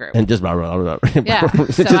the loop group. And just blah, blah, blah, blah. Yeah.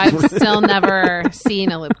 So I've still never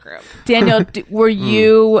seen a loop group. Daniel, were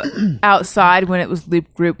you outside when it was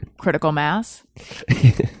loop group critical mass?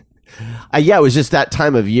 Yeah, it was just that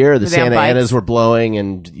time of year. The Were they on Santa bikes? Anas were blowing,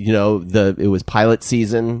 and it was pilot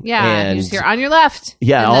season. Yeah. and You just hear on your left.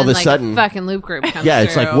 Yeah, and all then, of a like, sudden- fucking loop group comes yeah,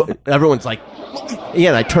 it's like through. everyone's like, yeah.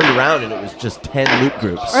 And I turned around, and it was just 10 loop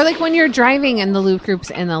groups. Or like when you're driving and the loop group's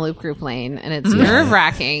in the loop group lane and it's nerve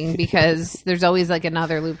wracking because there's always like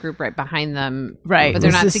another loop group right behind them. Right. But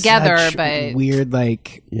they're This not is together, such but weird,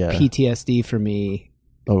 like Yeah. PTSD for me.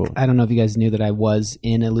 Oh, I don't know if you guys knew that I was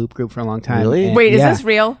in a loop group for a long time. Really? And- Wait, is yeah. this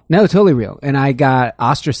real? No, totally real. And I got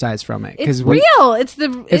ostracized from it it's real. It's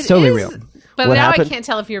totally real. But What now happened? I can't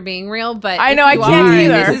tell if you're being real, but I if know, I you can't are,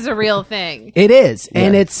 either. This is a real thing. It is,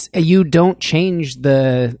 and Yeah. it's you don't change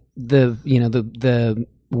the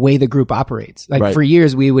way the group operates. Like Right. for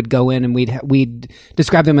years, we would go in and we'd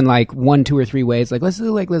describe them in like 1, 2, or 3 ways. Like let's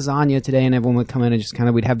do like lasagna today, and everyone would come in and just kind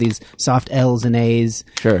of we'd have these soft L's and A's.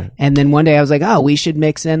 sure. And then one day I was like, oh, we should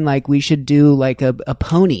mix in like we should do like a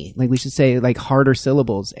pony. Like we should say like harder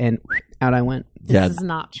syllables, and out I went. Yeah, This is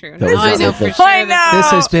not true. That No, was I just know like for that. sure. I know. that This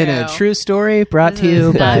is has been a true story brought to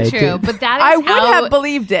you This is by. not true, but that is I would how have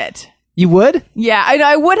believed it. You would? Yeah,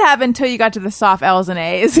 I would have until you got to the soft L's and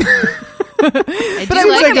A's. I do seems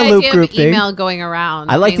like like the a loop idea group of thing. email going around.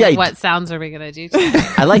 I like being the what sounds are we going to do today?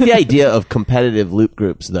 I like the idea of competitive loop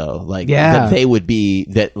groups, though. Like, Yeah. that they would be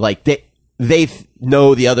that like they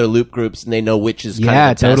know the other loop groups and they know which is kind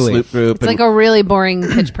Yeah, of the totally. best loop group. It's like a really boring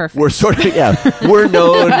Pitch Perfect. we're sort of we're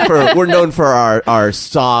known for our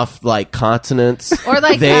soft like consonants. Or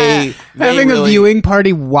like, they Having really- a viewing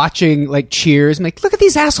party watching like Cheers and like, look at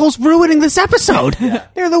these assholes ruining this episode.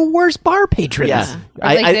 They're the worst bar patrons. Yeah, Or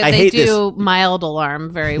like that I they hate do this. mild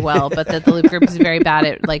alarm very well, but that the loop group is very bad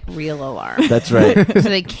at like real alarm, That's right. so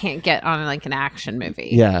they can't get on like an action movie.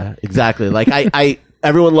 Yeah, exactly. Like I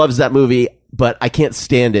everyone loves that movie, but I can't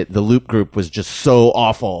stand it. The loop group was just so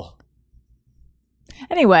awful.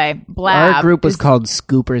 Anyway, Blab. Our group was is- called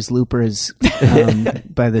Scoopers Loopers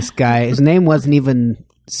by this guy. His name wasn't even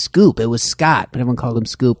Scoop. It was Scott, but everyone called him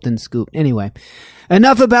Scoop, then Scoop. Anyway,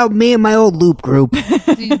 enough about me and my old loop group.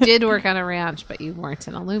 So you did work on a ranch, but you weren't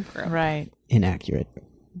in a loop group. Right. Inaccurate.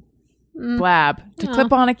 Blab. To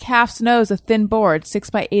clip on a calf's nose, a thin board, 6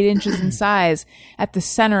 by 8 inches in size, at the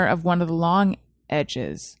center of one of the long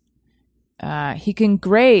edges. He can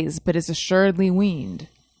graze, but is assuredly weaned.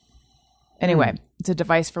 Anyway, it's a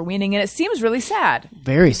device for weaning, and it seems really sad.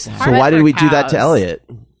 Very sad. So why did we do that to cows. Elliot?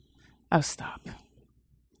 Oh, stop.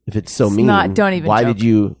 If it's so It's mean, not- don't even Why joke. did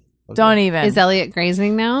you? Don't even. Is Elliot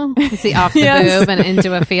grazing now? Is he off the Yes. boob and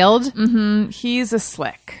into a field? He's a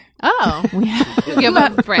slick. Oh, you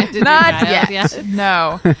haven't branded your Not child yet.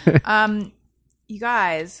 No. You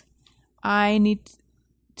guys, I need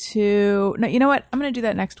to. No, you know what? I'm going to do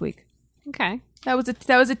that next week. Okay. That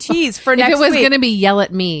was a tease for If next it was week. going to be yell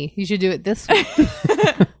at me, you should do it this week.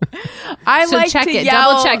 I So like check to it.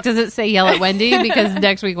 yell. Double check. Does it say yell at Wendy? Because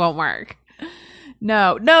next week won't work.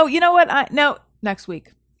 No. You know what? No. Next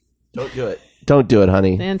week. Don't do it. Don't do it,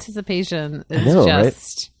 honey. The anticipation is know, right?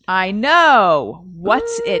 just. I know.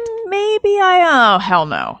 What's it? Maybe I. Oh, hell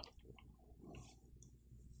no.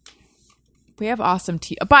 We have awesome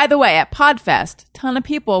By the way, at Podfest, a ton of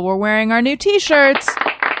people were wearing our new T-shirts.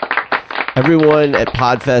 Everyone at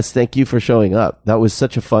Podfest, thank you for showing up. That was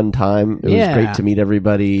such a fun time. It Yeah. was great to meet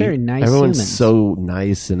everybody. Very nice Everyone's humans. so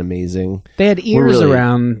nice and amazing. They had ears really-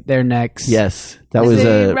 around their necks. Yes, that This was is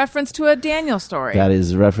a a reference to a Daniel story. that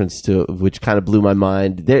is a reference to which kind of blew my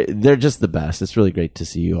mind. They're just the best. It's really great to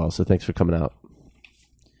see you all. So thanks for coming out.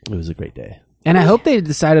 It was a great day. And I hope they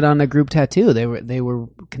decided on a group tattoo. They were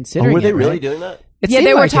considering. were they it, really right? doing that? It Yeah, seemed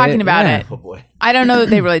they were like talking about yeah. it. Oh boy. I don't know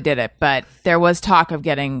that they really did it, but there was talk of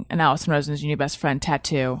getting an Allison Rosen's Your New Best Friend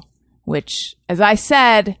tattoo, which, as I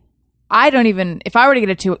said, if I were to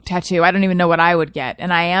get a tattoo, I don't even know what I would get.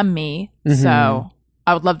 And I am me. So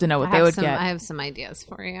I would love to know what they would get. I have some ideas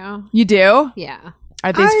for you. You do? Yeah.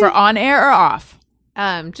 Are these for on air or off?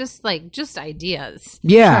 Just ideas.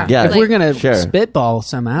 Yeah, Sure. Yeah. if we're gonna Sure. spitball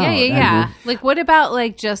somehow. Yeah. Like, what about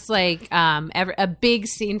a big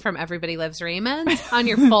scene from Everybody Loves Raymond on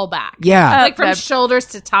your full back? Yeah. Like from that- shoulders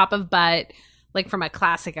to top of butt, like from a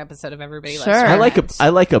classic episode of Everybody Loves Sure. Raymond. I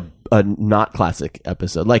like a not classic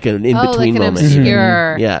episode, like an in like between an moment.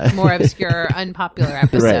 obscure, Yeah. more obscure, unpopular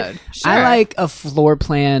episode. Right. Sure. I like a floor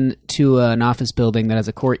plan to an office building that has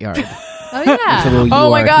a courtyard. Oh yeah. Little Oh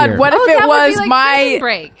you my are God. here. What if it that would was be like my. Prison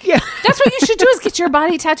Break? Yeah. That's what you should do is get your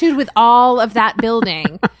body tattooed with all of that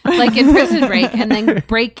building, like in Prison Break, and then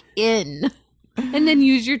break in, and then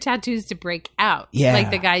use your tattoos to break out, Yeah. like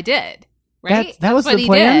the guy did. Right? That was That's what the he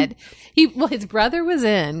plan? did. His brother was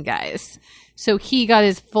in, guys. So he got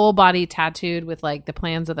his full body tattooed with like the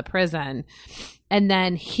plans of the prison. And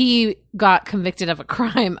then he got convicted of a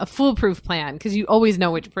crime, a foolproof plan, because you always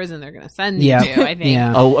know which prison they're going to send Yeah. you to, I think.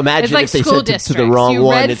 Yeah. Oh, imagine It's like if they school sent it to the districts. wrong You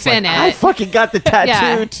one. red It's like, fin it. I fucking got the tattoo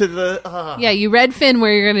Yeah. to the. Yeah, you red fin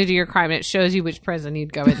where you're going to do your crime, and it shows you which prison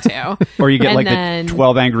you'd go into. Or you get And like then- the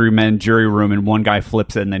 12 Angry Men jury room and one guy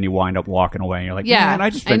flips it and then you wind up walking away and you're like, Yeah, man, I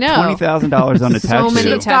just I spent know. $20,000 on a So tattoo.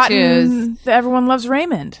 many Gotten the Everyone Loves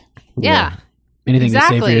Raymond. Yeah. Anything to say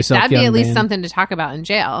for Exactly. yourself, That'd be young at least man. something to talk about in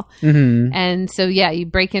jail. Mhm. And so, yeah, you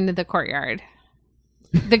break into the courtyard.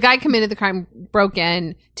 The guy committed the crime, broke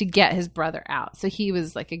in to get his brother out. So he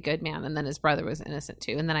was like a good man, and then his brother was innocent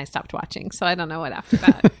too. And then I stopped watching, so I don't know what after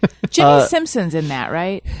that. Jimmy Simpson's in that,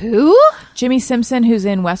 right? Who? Jimmy Simpson, who's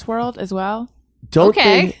in Westworld as well. Don't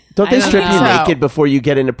Okay. they I don't strip you know. naked before you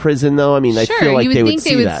get into prison though? I mean, I Sure, feel like you would they think would they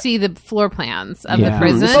see would that. see the floor plans of Yeah. the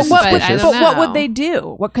prison, This But is what but would, I suspicious. don't but what know. would they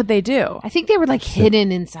do? What could they do? I think they were like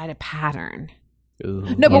hidden inside a pattern. No,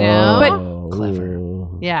 You but, know? but Clever.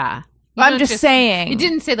 Yeah. I'm don't just saying. It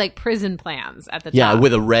didn't say like prison plans at the Yeah, top.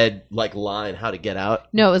 with a red like line, how to get out.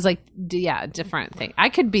 No, it was like different thing.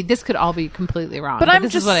 This could all be completely wrong. But I'm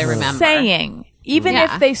this just is what I remember. saying, even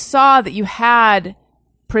Yeah. if they saw that you had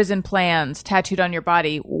prison plans tattooed on your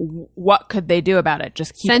body, what could they do about it?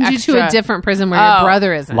 Just keep Send you to a extra- different prison where Oh. your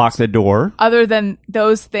brother isn't. Lock the door. Other than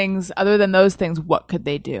those things, what could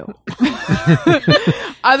they do?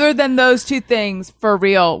 Other than those two things, for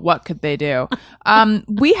real, what could they do?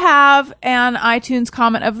 We have an iTunes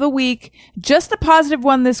comment of the week, just a positive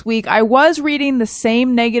one this week. I was reading the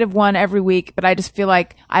same negative one every week, but I just feel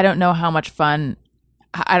like I don't know how much fun.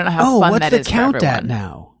 I don't know how Oh, fun what's that the is for count at everyone.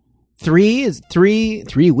 now?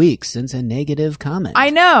 3 weeks since a negative comment. I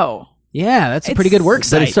know. Yeah, that's a pretty good work But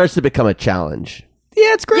site. it starts to become a challenge.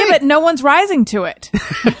 Yeah, it's great. Yeah, but no one's rising to it.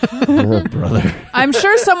 Brother. I'm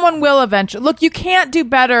sure someone will eventually. Look, you can't do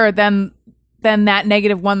better than that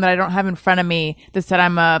negative one that I don't have in front of me that said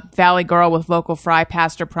I'm a Valley girl with local fry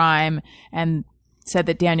Pastor Prime and said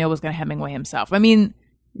that Daniel was going to Hemingway himself. I mean,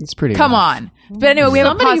 It's pretty come rough. on. But anyway, we have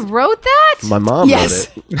Somebody a wrote that? My mom Yes.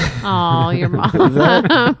 wrote it. Oh, your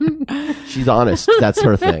mom. She's honest. That's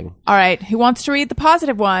her thing. All right, who wants to read the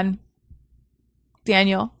positive one?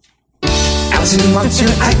 Daniel. Allison wants your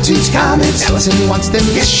iTunes comments. Allison wants them,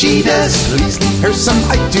 yes she does. Please leave her some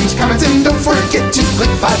iTunes comments and don't forget to click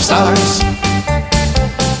 5 stars.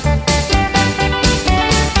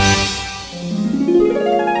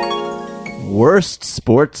 Worst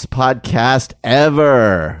sports podcast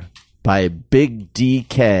ever by Big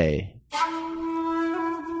DK.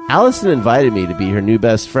 Allison invited me to be her new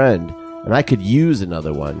best friend, and I could use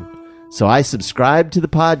another one. So I subscribed to the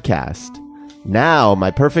podcast. Now,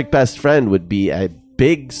 my perfect best friend would be a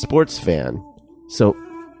big sports fan. So,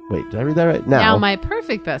 wait, did I read that right? Now, my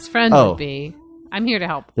perfect best friend Oh. would be. I'm here to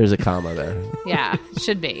help. There's a comma there. Yeah,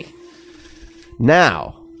 should be.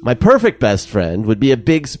 Now, My perfect best friend would be a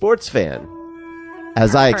big sports fan.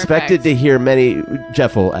 As I expected to hear many...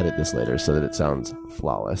 Jeff will edit this later so that it sounds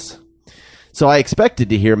flawless. So I expected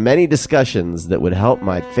to hear many discussions that would help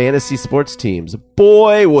my fantasy sports teams.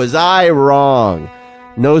 Boy, was I wrong.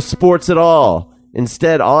 No sports at all.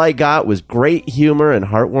 Instead, all I got was great humor and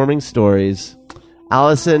heartwarming stories.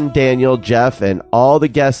 Allison, Daniel, Jeff, and all the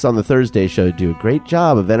guests on the Thursday show do a great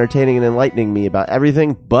job of entertaining and enlightening me about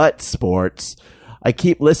everything but sports. I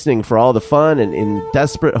keep listening for all the fun and in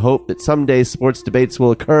desperate hope that someday sports debates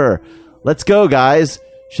will occur. Let's go, guys.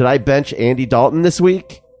 Should I bench Andy Dalton this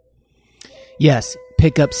week? Yes,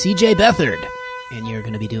 pick up CJ Beathard, and you're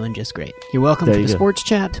going to be doing just great. You're welcome There to you the go. sports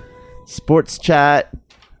chat. Sports chat.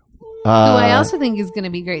 Who I also think is going to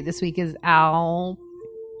be great this week is Al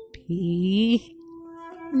P.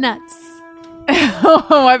 Nuts.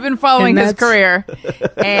 Oh, I've been following And his that's- career,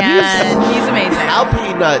 and he's amazing. Al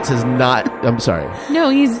Peanuts has not... I'm sorry. No,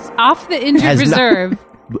 he's off the injured Has not- reserve.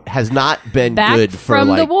 Has not been Back good for from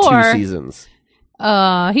the like war. 2 seasons.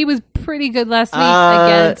 He was pretty good last week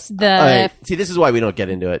against the all right. See, this is why we don't get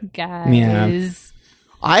into it. guys. Yeah.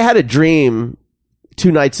 I had a dream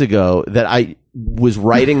 2 nights ago that I was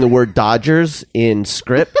writing the word Dodgers in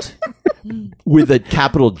script with a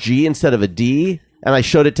capital G instead of a D. And I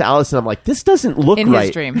showed it to Allison. I'm like, this doesn't look In his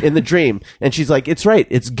right dream. in the dream. And she's like, it's right.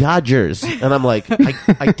 It's Godgers. And I'm like,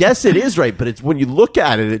 I guess it is right, but it's when you look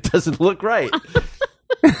at it, it doesn't look right.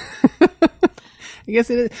 I guess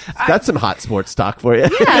it is. That's some hot sports talk for you.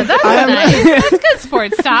 Yeah, that's nice. That's good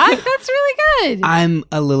sports talk. That's really good. I'm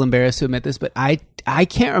a little embarrassed to admit this, but I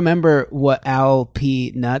can't remember what Al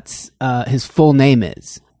P. Nuts, his full name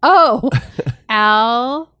is. Oh,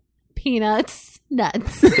 Al Peanuts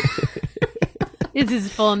Nuts is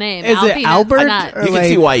his full name. Is Al it Peanuts Albert Nuts. or You can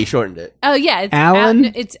see why he shortened it. Oh yeah, it's Alan?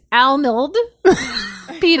 it's Alnold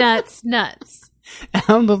Peanuts Nuts.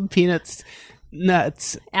 Alnold Peanuts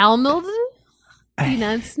Nuts. Alnold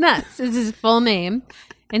Peanuts Nuts is his full name,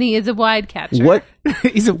 and he is a wide catcher. What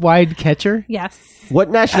He's a wide catcher. Yes,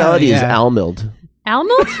 nationality is yeah. Almild?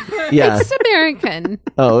 Alnold. Yeah. It's American.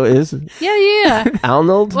 Oh, it is Yeah.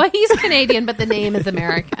 Alnold? Well, he's Canadian, but the name is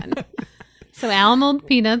American. So Alnold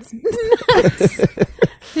Peanuts Nuts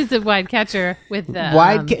is a wide catcher with the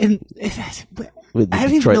With the I don't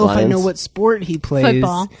even Detroit know if I Lions? know what sport he plays.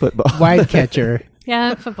 Football. Football. Wide catcher.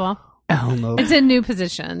 Yeah, football. Alnold. It's a new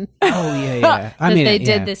position Oh yeah. that they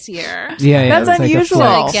yeah. did this year. Yeah, That's it's unusual. So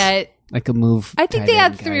Like they get. like a move. I think tight they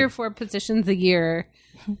add end 3 guy. or 4 positions a year.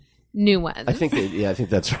 New ones. I think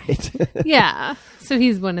that's right. Yeah. So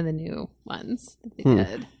he's one of the new ones that they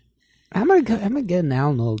did. I'm gonna get an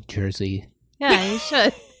Alnold jersey. Yeah, you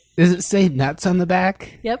should. Does it say nuts on the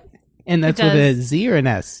back? Yep. And that's It with a does. Z or an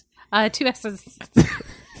S? 2 S's.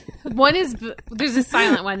 One is there's a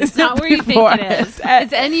silent one. It's not where you think before it is.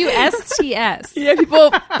 It's Nusts. Yeah,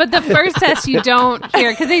 people. But the first S you don't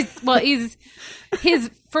hear because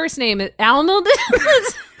his first name is Alnold.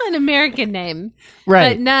 Is an American name, Right.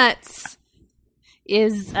 But Nuts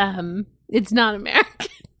is it's not American.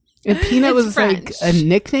 And Peanut It's was French. like a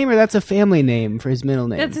nickname, or that's a family name for his middle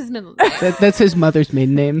name? That's his middle name. That's his mother's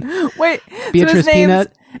maiden name. Wait, Beatrice so his name's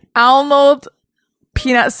Peanut? Alnold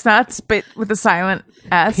Peanuts Nuts, but with a silent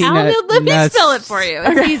S. Peanut Alnold. Let me Nuts. spell it for you.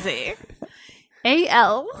 It's easy.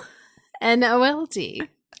 ALNOLD.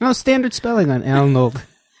 Oh, standard spelling on Alnold.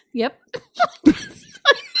 Yep.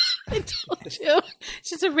 I told you. It's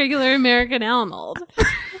just a regular American Alnold.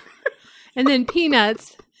 And then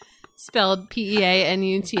Peanuts, spelled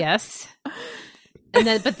Peanuts. And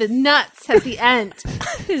then, but the nuts at the end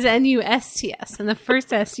is NUSTS, and the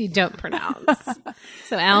first S you don't pronounce.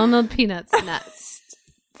 So Alnold Peanuts Nuts.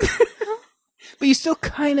 But you still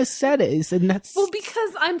kind of said it. You said nuts. Well,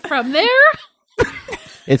 because I'm from there.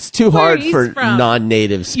 It's too Where hard he's for from.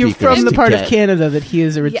 non-native You're speakers. from the to part get. of Canada that he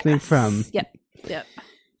is originally Yes. from. Yep.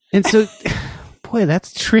 And so, boy,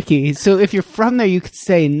 that's tricky. So if you're from there, you could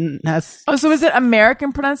say nuts. Oh, so is it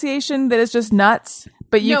American pronunciation that is just nuts?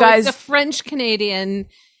 But you No, guys, it's a French Canadian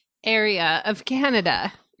area of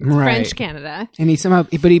Canada. Right. French Canada. And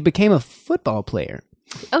he became a football player.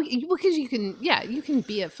 Oh, because you can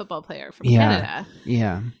be a football player from Yeah. Canada.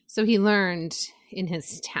 Yeah. So he learned in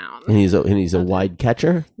his town. And he's a wide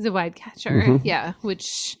catcher. He's a wide catcher, yeah,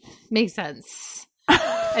 which makes sense,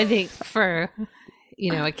 I think, for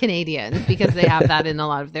a Canadian because they have that in a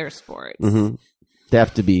lot of their sports. They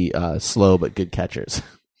have to be slow but good catchers.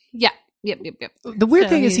 Yeah, yep. The weird So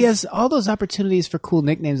thing is he he's- has all those opportunities for cool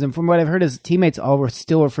nicknames, and from what I've heard, his teammates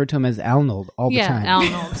still refer to him as Alnold all the Yeah, time.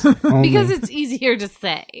 Alnold, Only. because it's easier to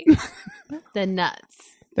say than nuts.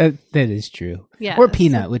 That is true. Yeah, Or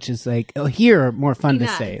Peanut, which is like here more fun to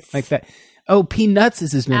say. Peanuts. Like that. Oh, Peanuts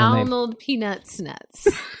is his middle name. Arnold Peanuts Nuts.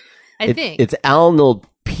 I think. It's Arnold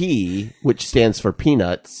P, which stands for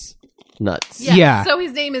peanuts, nuts. Yeah. So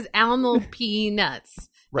his name is Arnold Peanuts.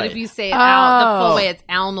 But Right. if you say it out the Oh. full way, it's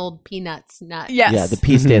Arnold Peanuts Nuts. Yes. Yeah, the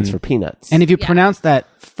P stands for peanuts. And if you Yeah. pronounce that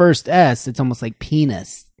first S, it's almost like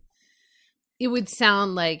penis. It would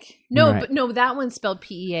sound like no, Right. but no, that one's spelled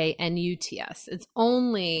Peanuts. It's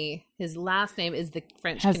only his last name is the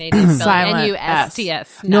French Has Canadian spelled silent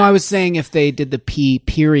Nusts. No, I was saying if they did the P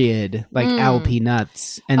period, like Al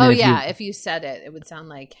Peanuts. And then Oh if yeah, if you said it, it would sound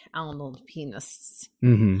like Arnold Penis.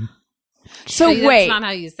 Mm-hmm. So But wait. that's not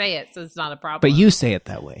how you say it, so it's not a problem. But you say it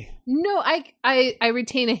that way. no, I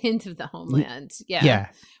retain a hint of the homeland. Yeah, Yeah.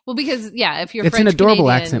 Well, because if you're It's French an adorable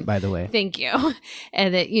Canadian, accent, by the way. Thank you.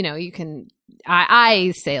 And that you can.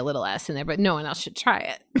 I say a little S in there, but no one else should try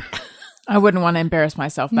it. I wouldn't want to embarrass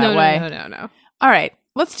myself that way. No. All right.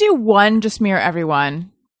 Let's do one Just Mirror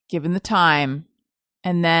Everyone, given the time.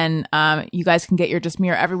 And then you guys can get your Just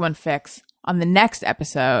Mirror Everyone fix on the next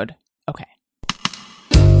episode. Okay.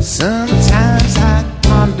 Sometimes I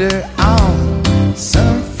ponder on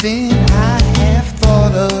something I have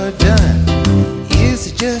thought or done. Is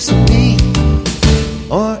it just me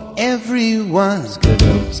or everyone's good?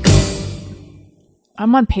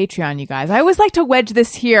 I'm on Patreon, you guys. I always like to wedge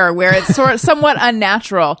this here where it's somewhat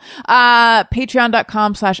unnatural.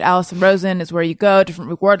 Patreon.com/Allison Rosen is where you go. Different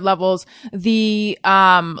reward levels. The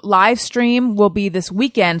live stream will be this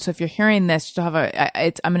weekend. So if you're hearing this, I'm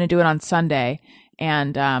going to do it on Sunday.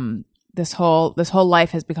 And this whole life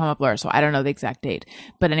has become a blur. So I don't know the exact date.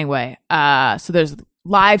 But anyway, so there's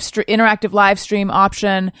interactive live stream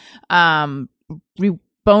option.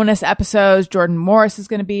 Bonus episodes. Jordan Morris is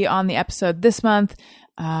going to be on the episode this month.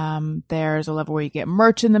 There's a level where you get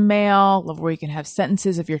merch in the mail, a level where you can have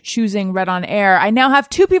sentences of your choosing read on air. I now have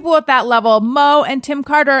 2 people at that level, Mo and Tim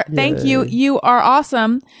Carter. Thank you. You are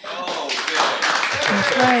awesome.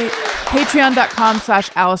 That's right.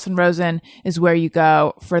 Patreon.com/Allison Rosen is where you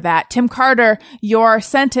go for that. Tim Carter, your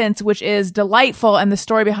sentence, which is delightful, and the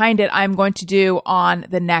story behind it, I'm going to do on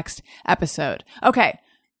the next episode. Okay.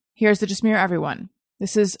 Here's the Just Mirror Everyone.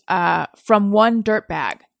 This is from One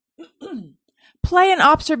Dirtbag. Play an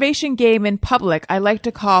observation game in public I like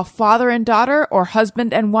to call father and daughter or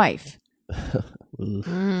husband and wife.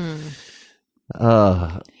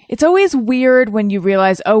 It's always weird when you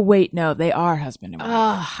realize, oh, wait, no, they are husband and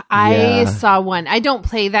wife. I saw one. I don't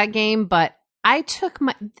play that game, but I took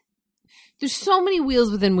there's so many wheels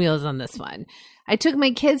within wheels on this one. I took my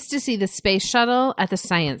kids to see the space shuttle at the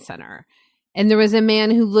Science Center. And there was a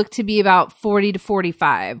man who looked to be about 40 to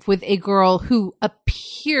 45 with a girl who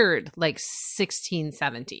appeared like 16,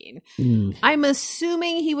 17. I'm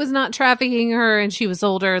assuming he was not trafficking her and she was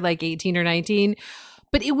older, like 18 or 19.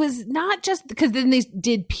 But it was not just because then they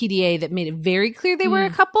did PDA that made it very clear they were a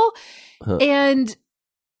couple. And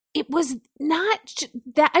it was not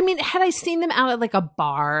that. I mean, had I seen them out at like a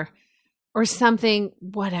bar or something,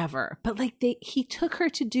 whatever. But like he took her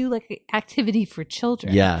to do like an activity for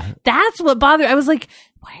children. Yeah. That's what bothered. I was like,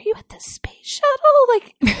 why are you at the space shuttle?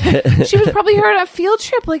 Like she was probably here on a field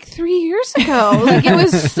trip like 3 years ago. Like it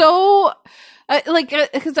was so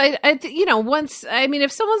because once, I mean,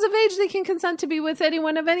 if someone's of age, they can consent to be with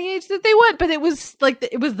anyone of any age that they want. But it was like,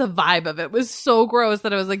 it was the vibe of it. It was so gross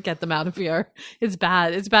that I was like, get them out of here. It's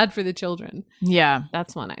bad. It's bad for the children. Yeah.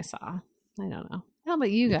 That's one I saw. I don't know. How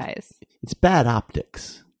about you guys? It's bad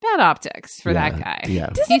optics. Bad optics for Yeah, that guy. yeah.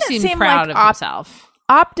 He Doesn't it seemed seem proud like of himself.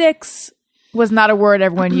 Optics was not a word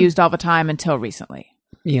everyone used all the time until recently.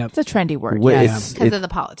 Yeah. It's a trendy word. Well, Yeah. it's- Because of the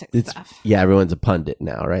politics stuff. Yeah, everyone's a pundit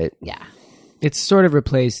now, right? Yeah. It's sort of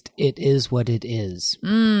replaced "it is what it is."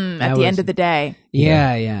 At the end of the day.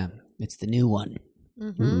 Yeah. It's the new one.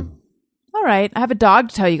 All right. I have a dog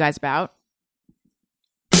to tell you guys about.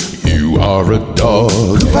 You are a dog.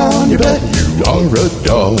 Poop on your butt. You are a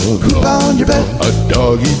dog. Poop on your butt. A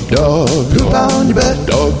doggy dog. Poop on your butt.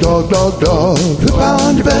 Dog, dog, dog, dog. Poop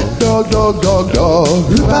on your butt. Dog, dog, dog, dog.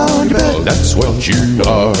 Poop on your butt. That's what you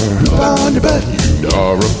are. Poop on your butt. You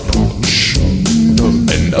are a pooch.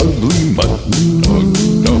 An ugly mutt.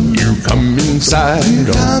 You come inside.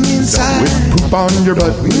 Come inside. With poop on your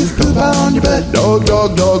butt. With poop on your butt. Dog,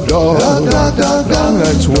 dog, dog, dog. Dog, dog, dog, dog.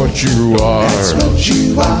 That's what you are. That's what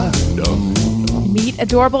you are. Meet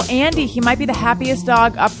adorable Andy. He might be the happiest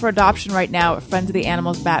dog up for adoption right now at Friends of the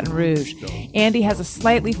Animals Baton Rouge. Andy has a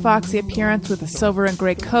slightly foxy appearance with a silver and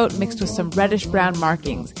gray coat mixed with some reddish-brown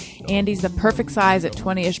markings. Andy's the perfect size at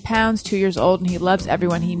 20-ish pounds, 2 years old, and he loves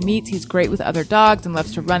everyone he meets. He's great with other dogs and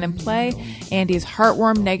loves to run and play. Andy is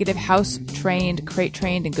heartworm, negative, house-trained,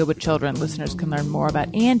 crate-trained, and good with children. Listeners can learn more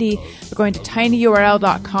about Andy by going to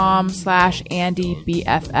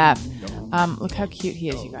tinyurl.com/AndyBFF. Look how cute he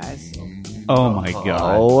is, you guys. Oh my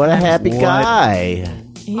god! Oh, what a happy guy.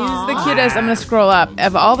 He's the cutest. I'm going to scroll up.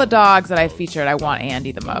 Of all the dogs that I featured, I want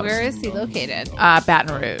Andy the most. Where is he located?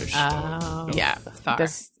 Baton Rouge. Oh, Yeah. far.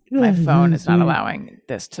 My phone is not allowing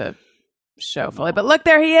this to show fully. But look,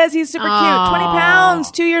 there he is. He's super cute. 20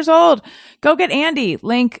 pounds, 2 years old. Go get Andy.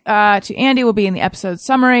 Link to Andy will be in the episode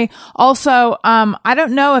summary. Also, I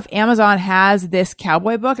don't know if Amazon has this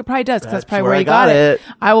cowboy book. It probably does, because that's probably where you got it.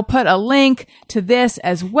 I will put a link to this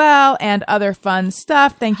as well and other fun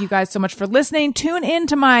stuff. Thank you guys so much for listening. Tune in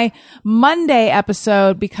to my Monday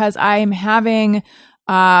episode, because I am having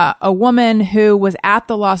a woman who was at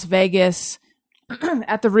the Las Vegas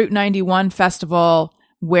at the Route 91 festival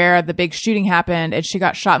where the big shooting happened, and she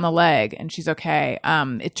got shot in the leg, and she's okay.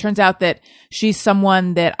 It turns out that she's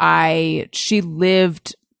someone that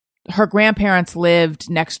her grandparents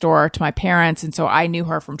lived next door to my parents, and so I knew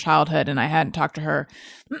her from childhood, and I hadn't talked to her,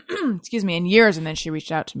 excuse me, in years, and then she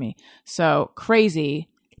reached out to me. So crazy.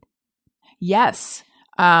 Yes.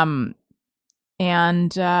 So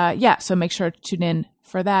make sure to tune in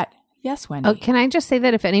for that. Yes, Wendy. Oh, can I just say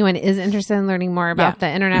that if anyone is interested in learning more about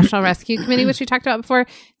the International Rescue Committee, which we talked about before,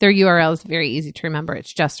 their URL is very easy to remember.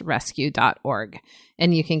 It's just rescue.org.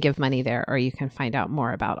 And you can give money there, or you can find out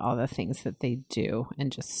more about all the things that they do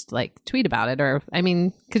and just like tweet about it. Or, I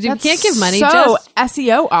mean, because you can't give money. So just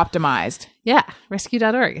SEO optimized. Yeah,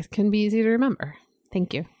 rescue.org. It can be easy to remember.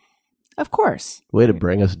 Thank you. Of course. Way to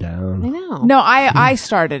bring us I down. know. No, I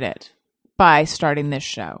started it by starting this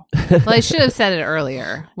show. Well, I should have said it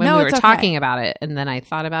earlier when No, we were it's okay. talking about it, and then I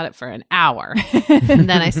thought about it for an hour, and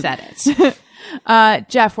then I said it.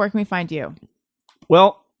 Jeff, where can we find you?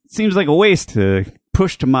 Well, seems like a waste to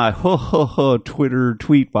push to my Twitter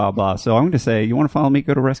tweet, blah, blah. So I'm going to say, you want to follow me,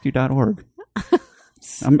 go to rescue.org.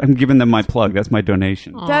 I'm giving them my plug. That's my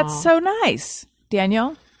donation. That's so nice.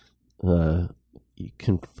 Daniel? You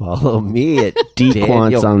can follow me at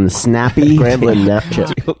Dequants on the Snappy. Gremlin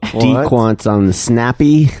Snapchat. Dequants on the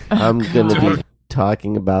Snappy. I'm going to be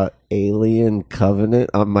talking about Alien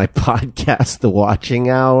Covenant on my podcast, The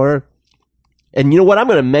Watching Hour. And you know what? I'm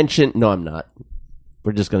going to mention... No, I'm not.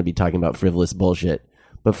 We're just going to be talking about frivolous bullshit.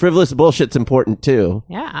 But frivolous bullshit's important, too.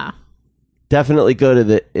 Yeah. Definitely go to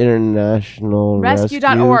the international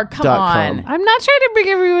Rescue.org. Come on. I'm not trying to bring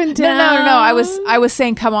everyone down. No. I was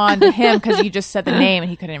saying come on to him because you just said the name and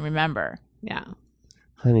he couldn't remember. Yeah.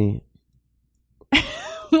 Honey,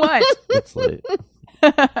 What? it's late.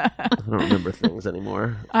 I don't remember things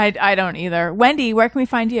anymore. I don't either. Wendy, where can we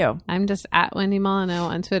find you? I'm just at Wendy Molyneux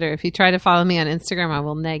on Twitter. If you try to follow me on Instagram, I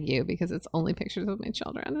will neg you because it's only pictures of my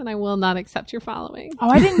children, and I will not accept your following. Oh,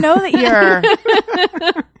 I didn't know that you're...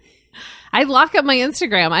 I lock up my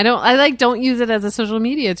Instagram. I don't use it as a social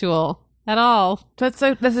media tool at all. That's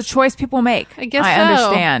a choice people make. I guess I so.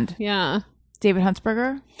 understand. Yeah. David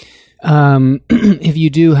Huntsberger? If you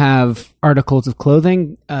do have articles of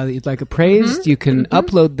clothing you'd like appraised, you can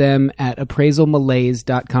upload them at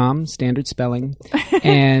appraisalmalaise.com, standard spelling.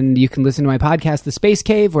 And you can listen to my podcast, The Space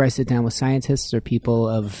Cave, where I sit down with scientists or people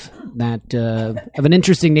of that of an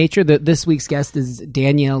interesting nature. This week's guest is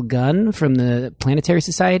Danielle Gunn from the Planetary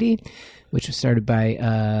Society, which was started by,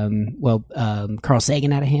 Carl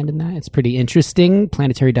Sagan had a hand in that. It's pretty interesting.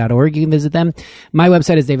 Planetary.org, you can visit them. My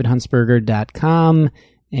website is davidhuntsberger.com.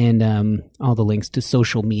 And all the links to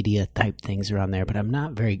social media type things are on there, but I'm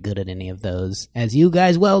not very good at any of those, as you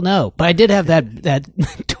guys well know. But I did have that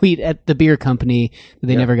tweet at the beer company that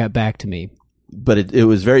they never got back to me. But it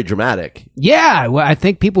was very dramatic. Yeah, well, I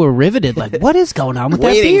think people were riveted. Like, what is going on with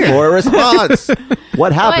Waiting that beer? for a response.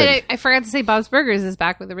 What happened? Oh, I forgot to say Bob's Burgers is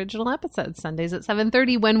back with original episodes Sundays at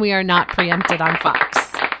 7:30 when we are not preempted on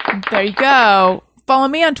Fox. There you go. Follow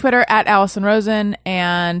me on Twitter at Allison Rosen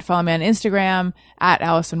and follow me on Instagram at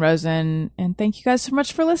Allison Rosen. And thank you guys so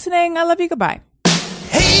much for listening. I love you. Goodbye.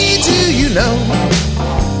 Hey, do you know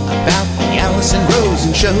about the Allison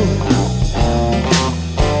Rosen Show?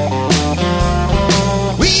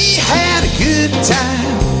 We had a good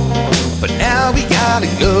time, but now we gotta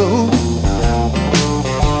go.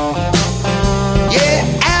 Yeah,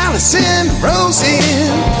 Allison Rosen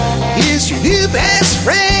is your new best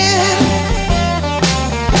friend.